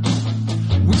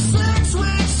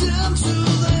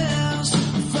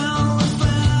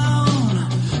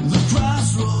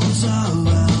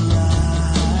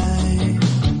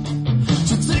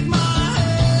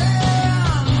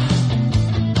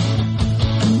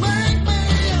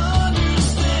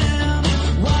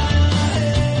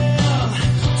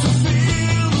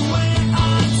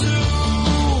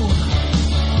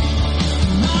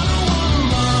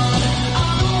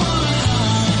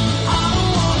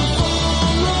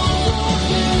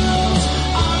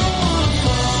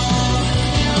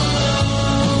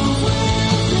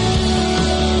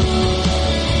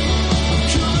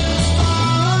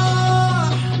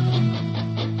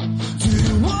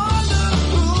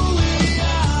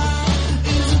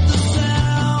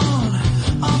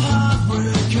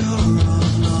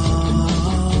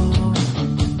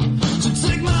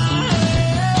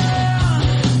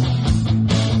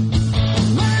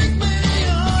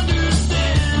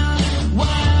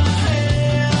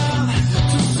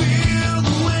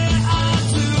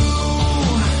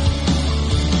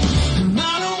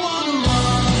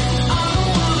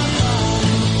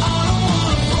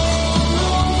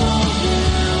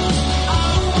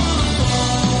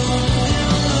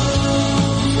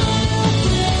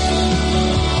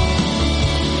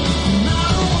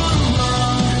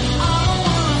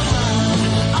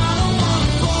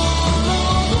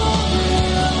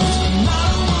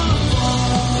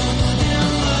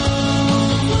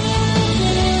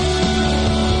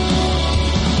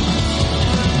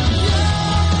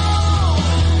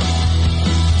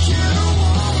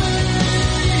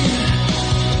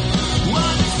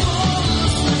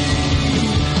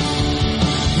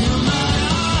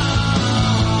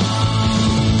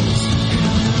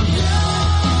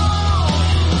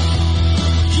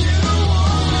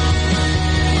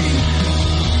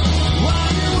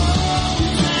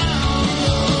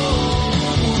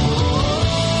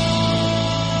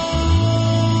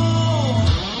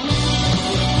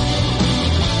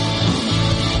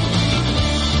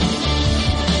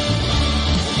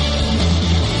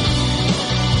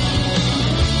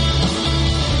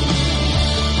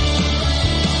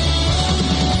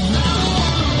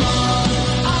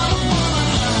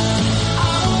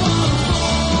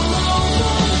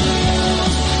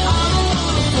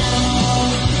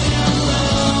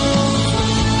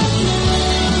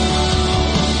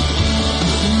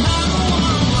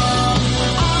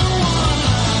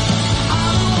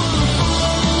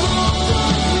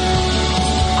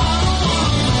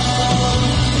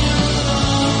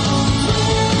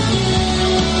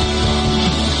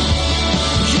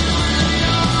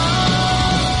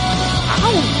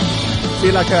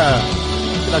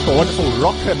 like a wonderful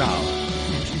rocker now.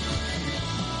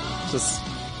 Just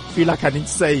feel like I need to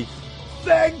say,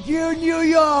 thank you, New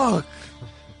York.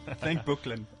 Thank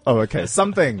Brooklyn. Oh, okay.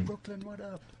 Something. Brooklyn, what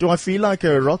up? Do I feel like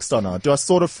a rock star now? Do I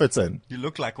sort of fit in? You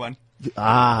look like one.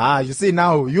 You see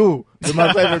now, you're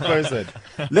my favorite person.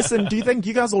 Listen, do you think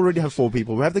you guys already have 4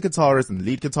 people? We have the guitarist and the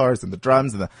lead guitarist and the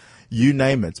drums and you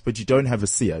name it, but you don't have a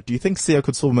Sia. Do you think Sia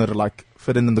could sort of like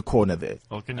fit in the corner there?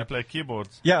 Or can you play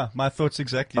keyboards? Yeah, my thoughts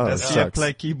exactly. Oh, Does Sia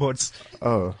play keyboards?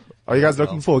 Oh. Are you guys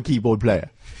looking for a keyboard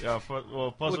player? Yeah,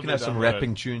 We possibly can have some down the road.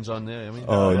 rapping tunes on there. I mean,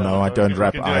 Oh, no, I don't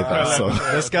rap can do a either. collab. So.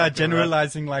 This guy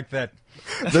generalizing like that.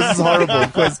 This is horrible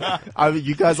because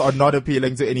you guys are not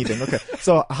appealing to anything. Okay,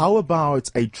 so how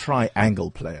about a triangle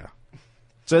player?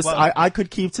 Just I could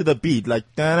keep to the beat like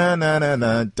da na na na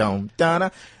na dum da na.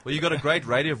 Well, you got a great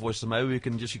radio voice, so maybe you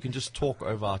can just talk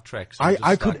over our tracks.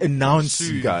 I could announce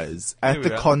you guys at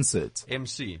the concert.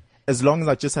 MC. As long as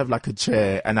I just have like a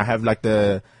chair and I have like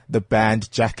the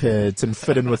band jacket and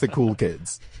fit in with the cool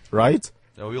kids, right?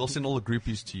 No, we'll send all the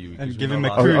groupies to you. And give him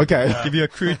a crew. Give you a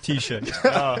crew T-shirt.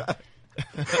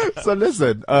 So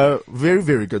listen, very,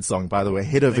 very good song, by the way,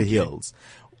 Head Over Heels.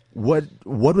 What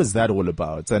was that all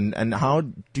about? And how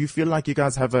do you feel like you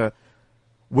guys have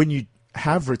when you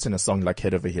have written a song like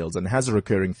Head Over Heels and has a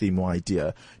recurring theme or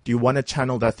idea, do you want to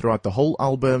channel that throughout the whole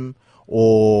album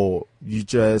or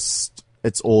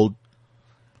it's all?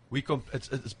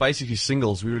 It's basically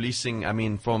singles. We're releasing,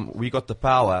 We Got the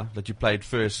Power that you played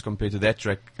first compared to that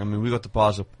track. We Got the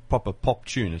Power is a proper pop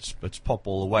tune. It's pop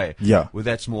all the way. Yeah. With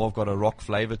that's more got a rock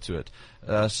flavor to it.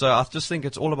 So I just think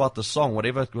it's all about the song.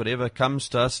 Whatever comes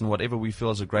to us and whatever we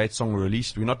feel is a great song we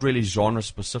released. We're not really genre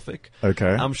specific. Okay.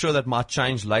 I'm sure that might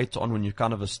change later on when you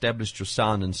kind of established your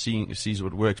sound and sees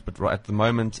what works. But right at the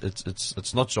moment,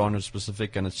 it's not genre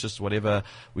specific and it's just whatever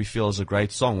we feel is a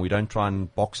great song. We don't try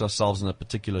and box ourselves in a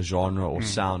particular genre or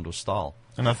sound or style.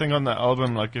 And I think on the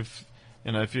album, like if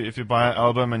you buy an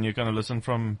album and you kind of listen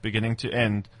from beginning to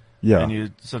end, yeah, and you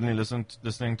suddenly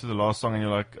listening to the last song and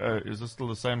you're like, oh, is this still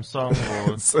the same song?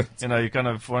 Or you kind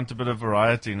of want a bit of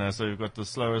variety. So you've got the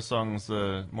slower songs,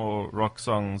 the more rock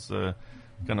songs, the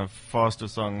kind of faster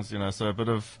songs. So a bit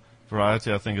of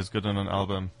variety I think is good on an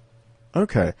album.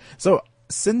 Okay, so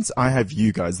since I have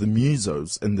you guys, the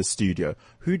musos, in the studio,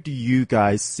 who do you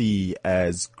guys see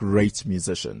as great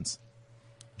musicians?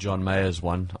 John Mayer's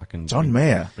one. John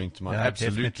Mayer? Bring to mind. Yeah,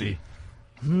 absolutely.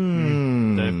 Dave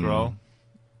Grohl.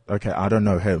 Okay, I don't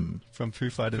know him. From Foo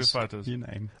Fighters. Foo Fighters. You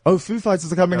name. Oh, Foo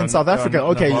Fighters are coming in South Africa.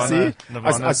 Okay, Nirvana, you see?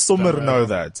 Nirvana, I somewhere John know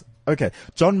Mayer. that. Okay,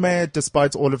 John Mayer,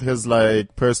 despite all of his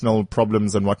personal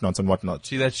problems and whatnot.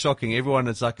 See, that's shocking. Everyone,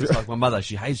 it's like my mother.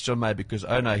 She hates John Mayer because,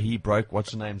 oh no, he broke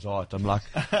what's her name's heart. I'm like,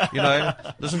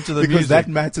 listen to the Because music. that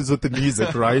matters with the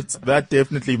music, right? That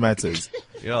definitely matters.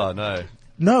 Yeah, no.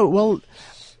 No, well,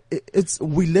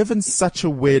 we live in such a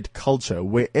weird culture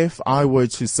where if I were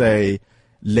to say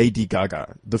Lady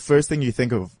Gaga, the first thing you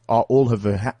think of are all of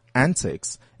her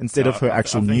antics instead of her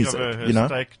actual music. Of her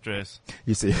steak dress.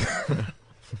 You see,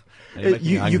 You're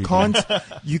making me you hungry,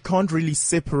 you can't really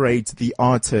separate the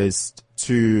artist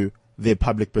to their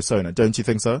public persona, don't you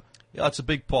think so? Yeah, it's a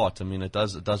big part. It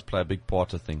does play a big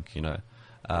part, I think, in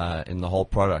the whole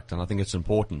product. And I think it's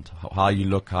important how you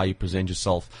look, how you present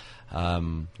yourself.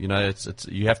 It's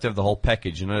you have to have the whole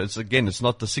package. It's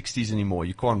not the 60s anymore.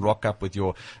 You can't rock up with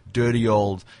your dirty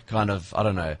old kind of, I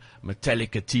don't know,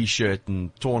 Metallica t-shirt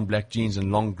and torn black jeans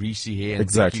and long greasy hair. And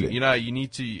Exactly. you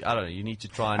need to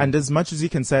try and... And as much as you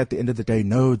can say at the end of the day,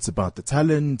 no, it's about the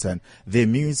talent and their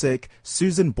music.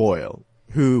 Susan Boyle,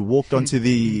 who walked onto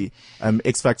the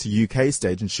X Factor UK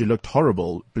stage and she looked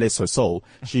horrible, bless her soul.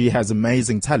 She has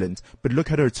amazing talent, but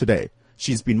look at her today.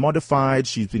 She's been modified,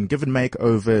 she's been given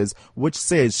makeovers, which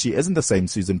says she isn't the same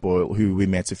Susan Boyle who we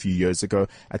met a few years ago.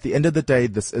 At the end of the day,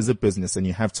 this is a business and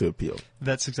you have to appeal.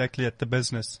 That's exactly it, the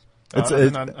business.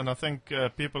 And I think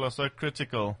people are so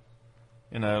critical,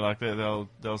 like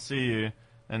they'll see you,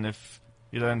 and if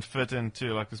you don't fit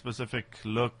into like a specific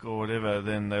look or whatever,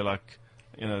 then they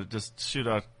just shoot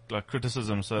out like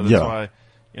criticism. So that's why,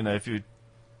 if you,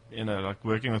 like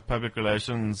working with public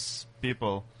relations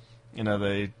people,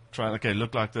 they try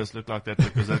look like this, look like that,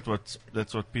 because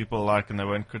that's what people like, and they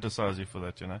won't criticize you for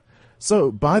that.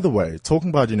 So, by the way, talking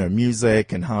about,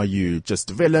 music and how you just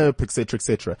develop,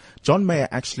 etc., John Mayer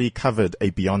actually covered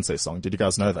a Beyonce song. Did you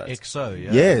guys know that? XO,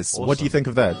 yeah. Yes. Awesome. What do you think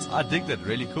of that? I dig that.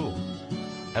 Really cool.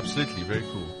 Absolutely, very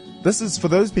cool. This is for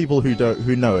those people who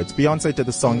know it. Beyonce did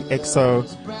the song XO.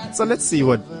 So let's see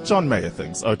what John Mayer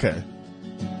thinks. Okay.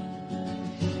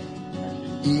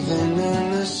 Even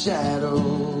in the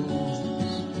shadows.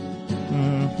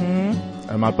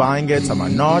 Am I buying it? Am I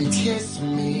not? Kiss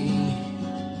me.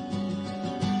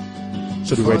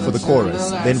 should we wait for the chorus?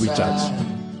 Then we judge.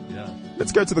 Yeah.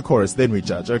 Let's go to the chorus, then we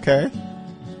judge, okay?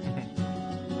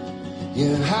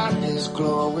 Your heart is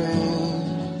glowing,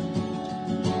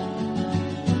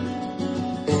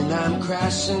 and I'm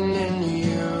crashing into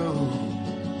you.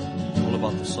 All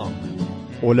about the song.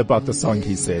 All about the song,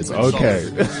 he says. Okay.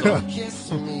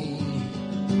 Kiss me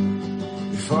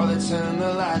before they turn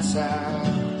the lights out.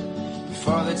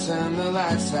 Before they turn the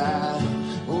lights out.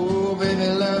 Oh, baby,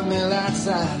 love me lights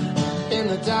out. In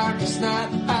the darkest night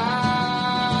out.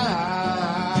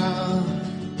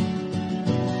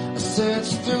 I search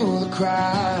through the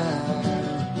crowd.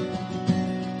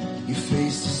 Your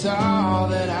face is all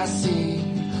that I see.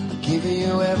 I give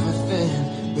you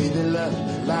everything. Baby, love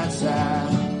me lights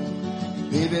out.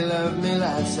 Baby, love me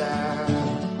lights out.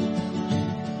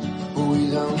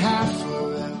 We don't have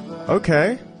forever.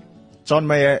 Okay. John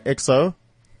Mayer, EXO.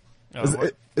 Yeah,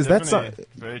 Is that so? definitely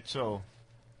very chill?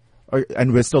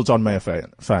 And we're still John Mayer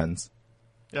fans.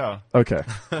 Yeah. Okay.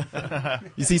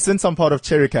 You see, since I'm part of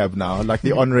Cherry Cab now, like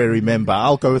the honorary member,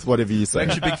 I'll go with whatever you We're say.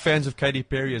 actually big fans of Katy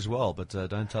Perry as well, but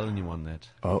don't tell anyone that.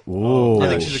 Oh, ooh. I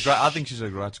think she's a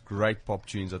great pop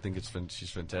tunes. I think she's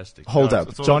fantastic. Hold Yeah, up.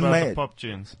 it's all John about the Mayer, pop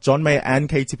tunes. John Mayer and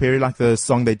Katy Perry, like the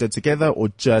song they did together, or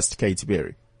just Katy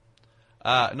Perry?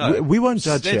 No, We won't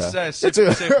judge Let's here.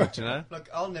 separate, you know. Look,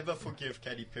 I'll never forgive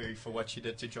Katy Perry for what she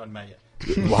did to John Mayer.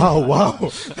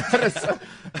 Wow.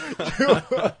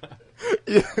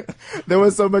 Yeah, there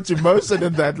was so much emotion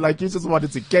in that. Like, you just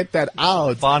wanted to get that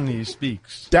out. Finally, he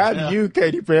speaks. Damn you,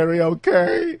 Katy Perry,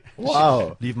 okay?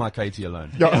 Wow. Leave my Katy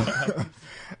alone. Yeah.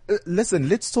 Listen,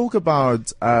 let's talk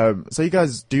about, so you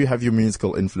guys do have your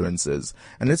musical influences,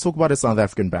 and let's talk about a South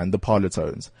African band, the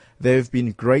Parlotones. They've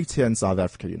been great here in South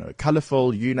Africa, you know,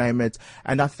 colorful, you name it,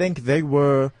 and I think they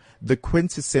were the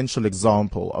quintessential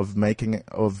example of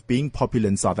being popular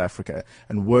in South Africa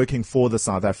and working for the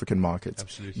South African market.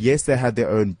 Absolutely. Yes, they had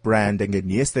their own branding,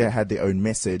 and yes, they had their own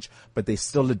message, but they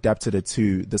still adapted it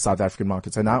to the South African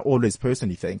market. And I always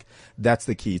personally think that's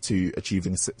the key to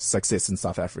achieving success in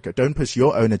South Africa. Don't push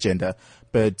your own agenda,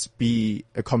 but be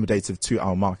accommodative to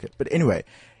our market. But anyway,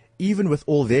 even with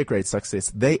all their great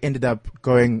success, they ended up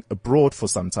going abroad for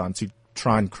some time to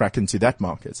try and crack into that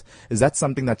market. Is that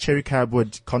something that Cherry Cab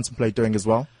would contemplate doing as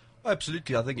well?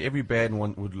 Absolutely. I think every band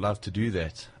would love to do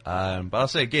that. But I'll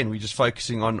say again, we're just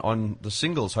focusing on the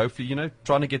singles. Hopefully, you know,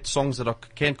 trying to get songs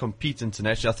that can compete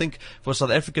internationally. I think for a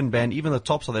South African band, even the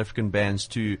top South African bands,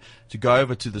 to go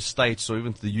over to the States or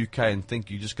even to the UK and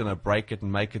think you're just going to break it and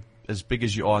make it as big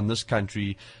as you are in this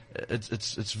country,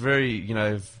 it's very, you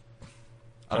know,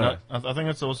 I think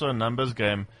it's also a numbers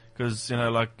game. Because, you know,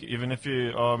 like, even if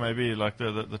you are maybe like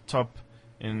the top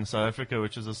in South Africa,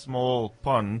 which is a small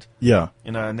pond, Yeah.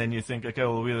 you know, and then you think, okay,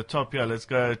 well, we're the top here, let's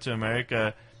go to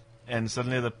America, and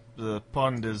suddenly the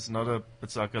pond is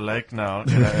it's like a lake now,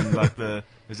 you know, and like there's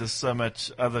just so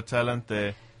much other talent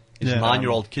there. There's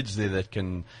 9-year-old kids there that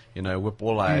can, you know, whip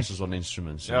all our asses on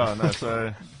instruments. Yeah, no,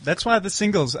 so That's why the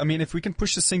singles, I mean, if we can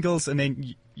push the singles and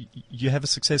then you have a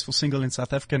successful single in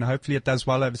South Africa and hopefully it does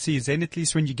well overseas, then at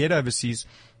least when you get overseas,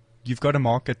 you've got a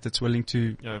market that's willing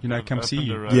to, you know, come see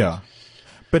you. Yeah.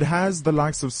 But has the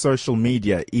likes of social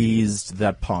media eased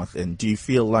that path in? Do you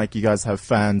feel like you guys have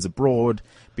fans abroad,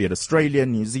 be it Australia,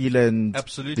 New Zealand,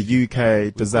 Absolutely. the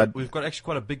UK? We've got actually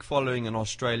quite a big following in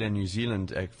Australia and New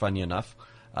Zealand, funny enough.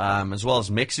 As well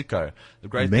as Mexico. The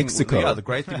great thing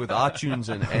with iTunes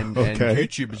and Okay.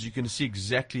 YouTube is you can see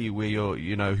exactly where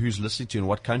who's listening to you in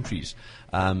what countries.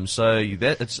 So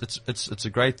it's a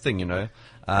great thing, you know.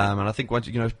 And I think once,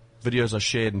 you know, videos are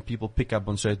shared and people pick up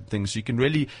on certain things, so you can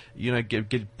really, you know,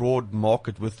 get broad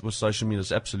market with social media.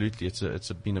 Absolutely,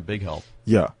 it's been a big help.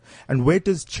 Yeah. And where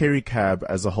does Cherry Cab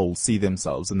as a whole see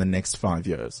themselves in the next 5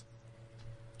 years?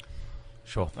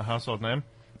 Sure. a household name.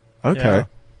 Okay.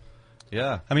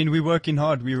 Yeah. I mean, we're working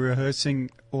hard. We're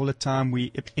rehearsing all the time.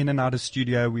 We in and out of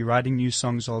studio. We're writing new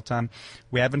songs all the time.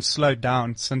 We haven't slowed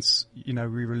down since, you know,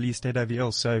 we released Head Over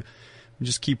Heels. So we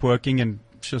just keep working and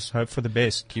just hope for the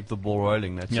best. Keep the ball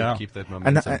rolling. That's Yeah. it. Keep that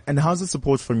momentum. And how's the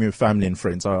support from your family and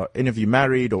friends? Are any of you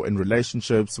married or in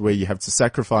relationships where you have to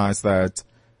sacrifice that?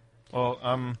 Well,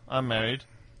 I'm married.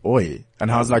 Oi.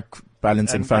 And how's like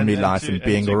balancing family life and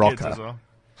being a two kids rocker? as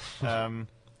well.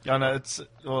 Yeah, no,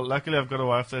 luckily I've got a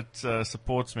wife that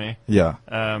supports me. Yeah.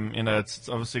 You know, it's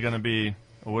obviously going to be,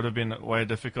 or would have been way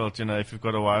difficult, you know, if you've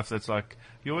got a wife that's like,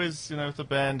 you always, you know, with the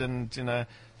band and, you know,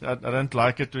 I don't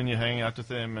like it when you're hanging out with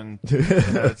them and, you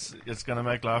know, it's going to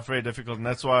make life very difficult. And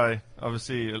that's why,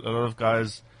 obviously, a lot of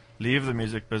guys leave the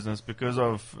music business because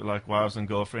of, like, wives and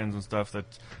girlfriends and stuff that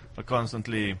are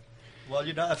constantly Well,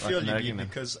 I feel you, nagging Lee, him.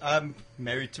 because I'm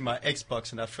married to my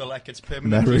Xbox, and I feel like it's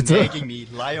permanently nagging me.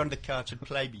 Lie on the couch and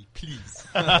play me, please.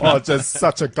 Oh, just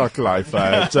such a cock life,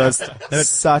 just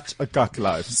such a cock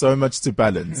life. So much to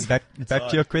balance. Back to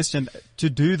your question. To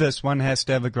do this, one has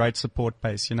to have a great support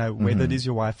base, whether it is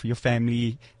your wife or your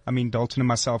family. I mean, Dalton and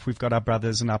myself, we've got our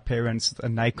brothers and our parents,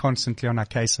 and they're constantly on our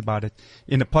case about it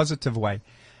in a positive way.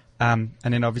 And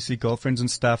then obviously girlfriends and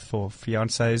stuff or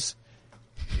fiancés.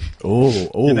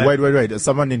 Wait. Is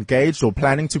someone engaged or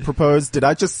planning to propose? Did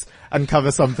I just uncover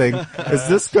something? Is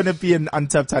this going to be an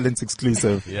Untapped Talent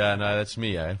exclusive? Yeah, no, that's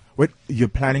me, eh? Wait, you're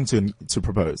planning to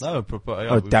propose? No,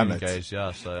 damn it. Engaged,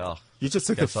 yeah, so, You just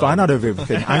took the fun out of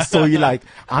everything. I saw you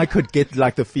I could get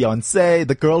the fiance,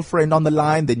 the girlfriend on the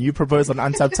line, then you propose on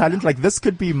Untapped Talent. This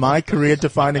could be my career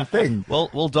defining thing.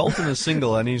 Well, Dalton is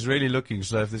single and he's really looking,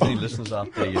 so if there's any listeners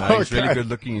out there, he's really good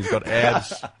looking, he's got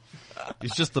abs.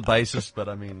 He's just the bassist, but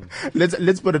I mean...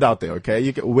 Let's put it out there,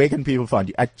 okay? Where can people find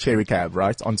you? At Cherry Cab,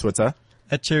 right? On Twitter?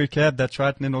 At Cherry Cab, that's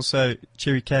right. And then also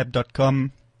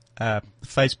cherrycab.com,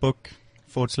 Facebook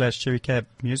 /Cherry Cab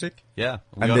Music. Yeah.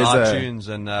 We're on iTunes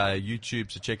and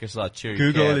YouTube, so check us out, Cherry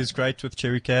Google Cab. is great with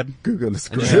Cherry Cab. Google is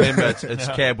great. And remember, it's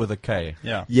cab with a K.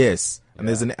 Yeah. Yes. And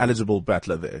there's an eligible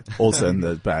battler there, also in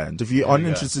the band. If you aren't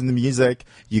interested in the music,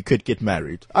 you could get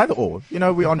married. Either or.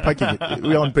 We're on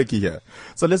picky here.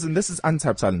 So listen, this is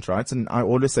Untapped Talent, right? And I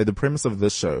always say the premise of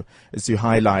this show is to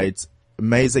highlight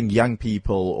amazing young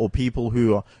people or people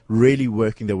who are really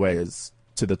working their ways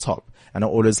to the top. And I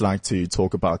always like to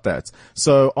talk about that.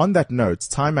 So on that note,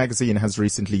 Time Magazine has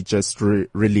recently just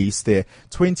released their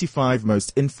 25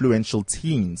 most influential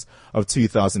teens of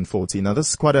 2014. Now, this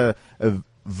is quite a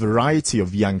variety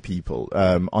of young people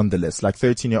on the list, like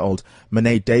 13-year-old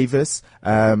Monet Davis.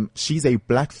 She's a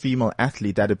black female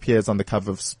athlete that appears on the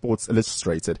cover of Sports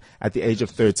Illustrated at the age of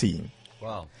 13.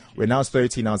 Wow. When I was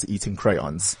 13, I was eating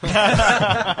crayons. Who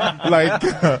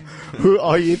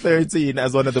are you 13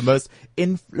 as one of the most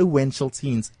influential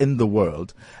teens in the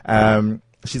world?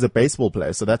 She's a baseball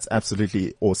player, so that's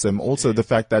absolutely awesome. Also, the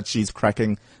fact that she's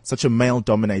cracking such a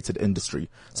male-dominated industry.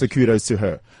 So kudos to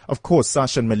her. Of course,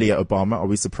 Sasha and Malia Obama, are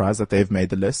we surprised that they've made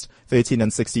the list? 13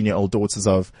 and 16-year-old daughters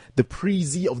of the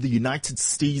Preezy of the United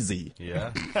Steezy.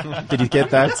 Yeah. Did you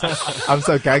get that? I'm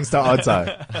so gangster, aren't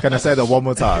I? Can I say that one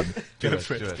more time? Do it.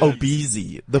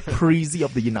 Obeezy, the Preezy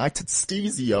of the United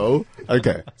Steezy, yo.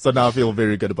 Okay, so now I feel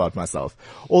very good about myself.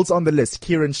 Also on the list,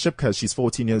 Kieran Shipka, she's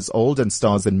 14 years old and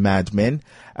stars in Mad Men.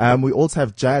 We also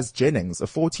have Jazz Jennings, a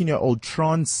 14-year-old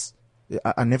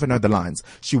I never know the lines.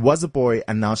 She was a boy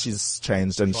and now she's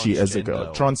changed and she is a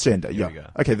girl. Transgender, yeah.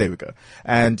 Okay, there we go.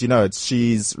 And,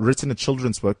 she's written a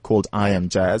children's book called I Am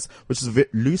Jazz, which is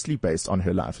loosely based on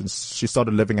her life. And she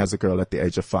started living as a girl at the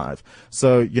age of 5.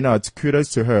 So, it's kudos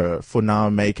to her for now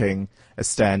making a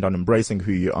stand on embracing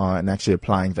who you are and actually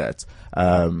applying that,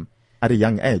 at a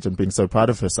young age and being so proud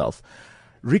of herself.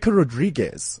 Rico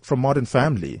Rodriguez from Modern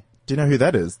Family. Do you know who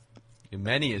that is?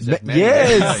 Manny, is that Manny?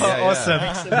 Yes! Awesome.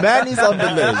 Manny's on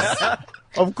the list.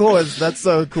 Of course, that's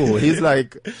so cool. He's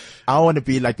like, I want to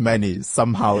be like Manny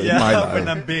somehow in my life. When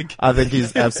I'm big. I think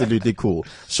he's absolutely cool.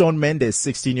 Shawn Mendes,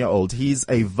 16-year-old. He's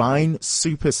a Vine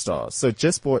superstar. So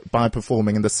just by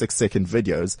performing in the 6-second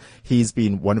videos, he's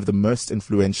been one of the most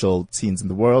influential teens in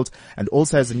the world and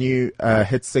also has a new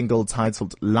hit single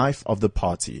titled Life of the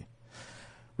Party.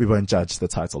 We won't judge the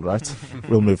title, right?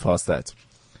 We'll move past that.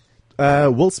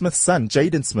 Will Smith's son,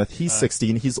 Jaden Smith, he's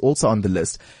 16. He's also on the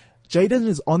list. Jaden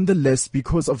is on the list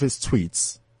because of his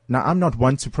tweets. Now, I'm not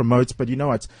one to promote, but you know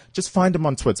what? Just find him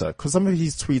on Twitter because some of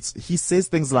his tweets, he says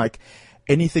things like,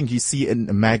 anything you see in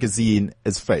a magazine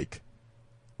is fake.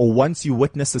 Or once you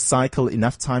witness a cycle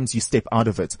enough times, you step out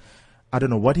of it. I don't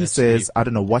know what he says. Deep. I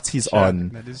don't know what he's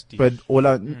on. That is deep.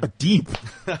 But deep.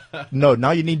 No,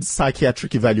 now you need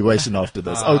psychiatric evaluation after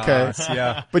this. Okay.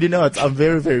 Yeah. But I'm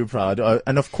very, very proud.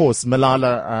 And of course,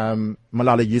 Malala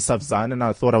Yousafzai, and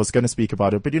I thought I was going to speak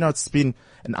about it, but it's been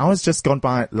an hour's just gone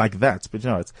by like that. But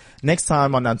next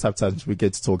time on Untapped Talent, we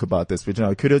get to talk about this. But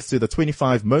kudos to the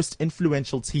 25 most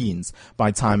influential teens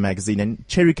by Time Magazine and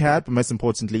Cherry Cab. Most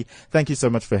importantly, thank you so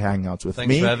much for hanging out with me.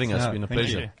 Thanks for having us. It's been a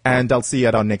pleasure. You. And I'll see you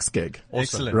at our next gig.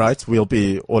 Excellent. Right? We'll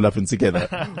be all up and together.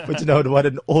 But what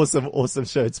an awesome, awesome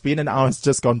show. It's been an hour. It's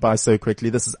just gone by so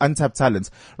quickly. This is Untapped Talent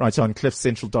right on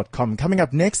cliffcentral.com. Coming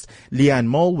up next, Leanne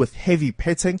Mole with Heavy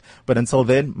Petting. But until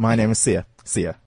then, my name is Sia. See ya.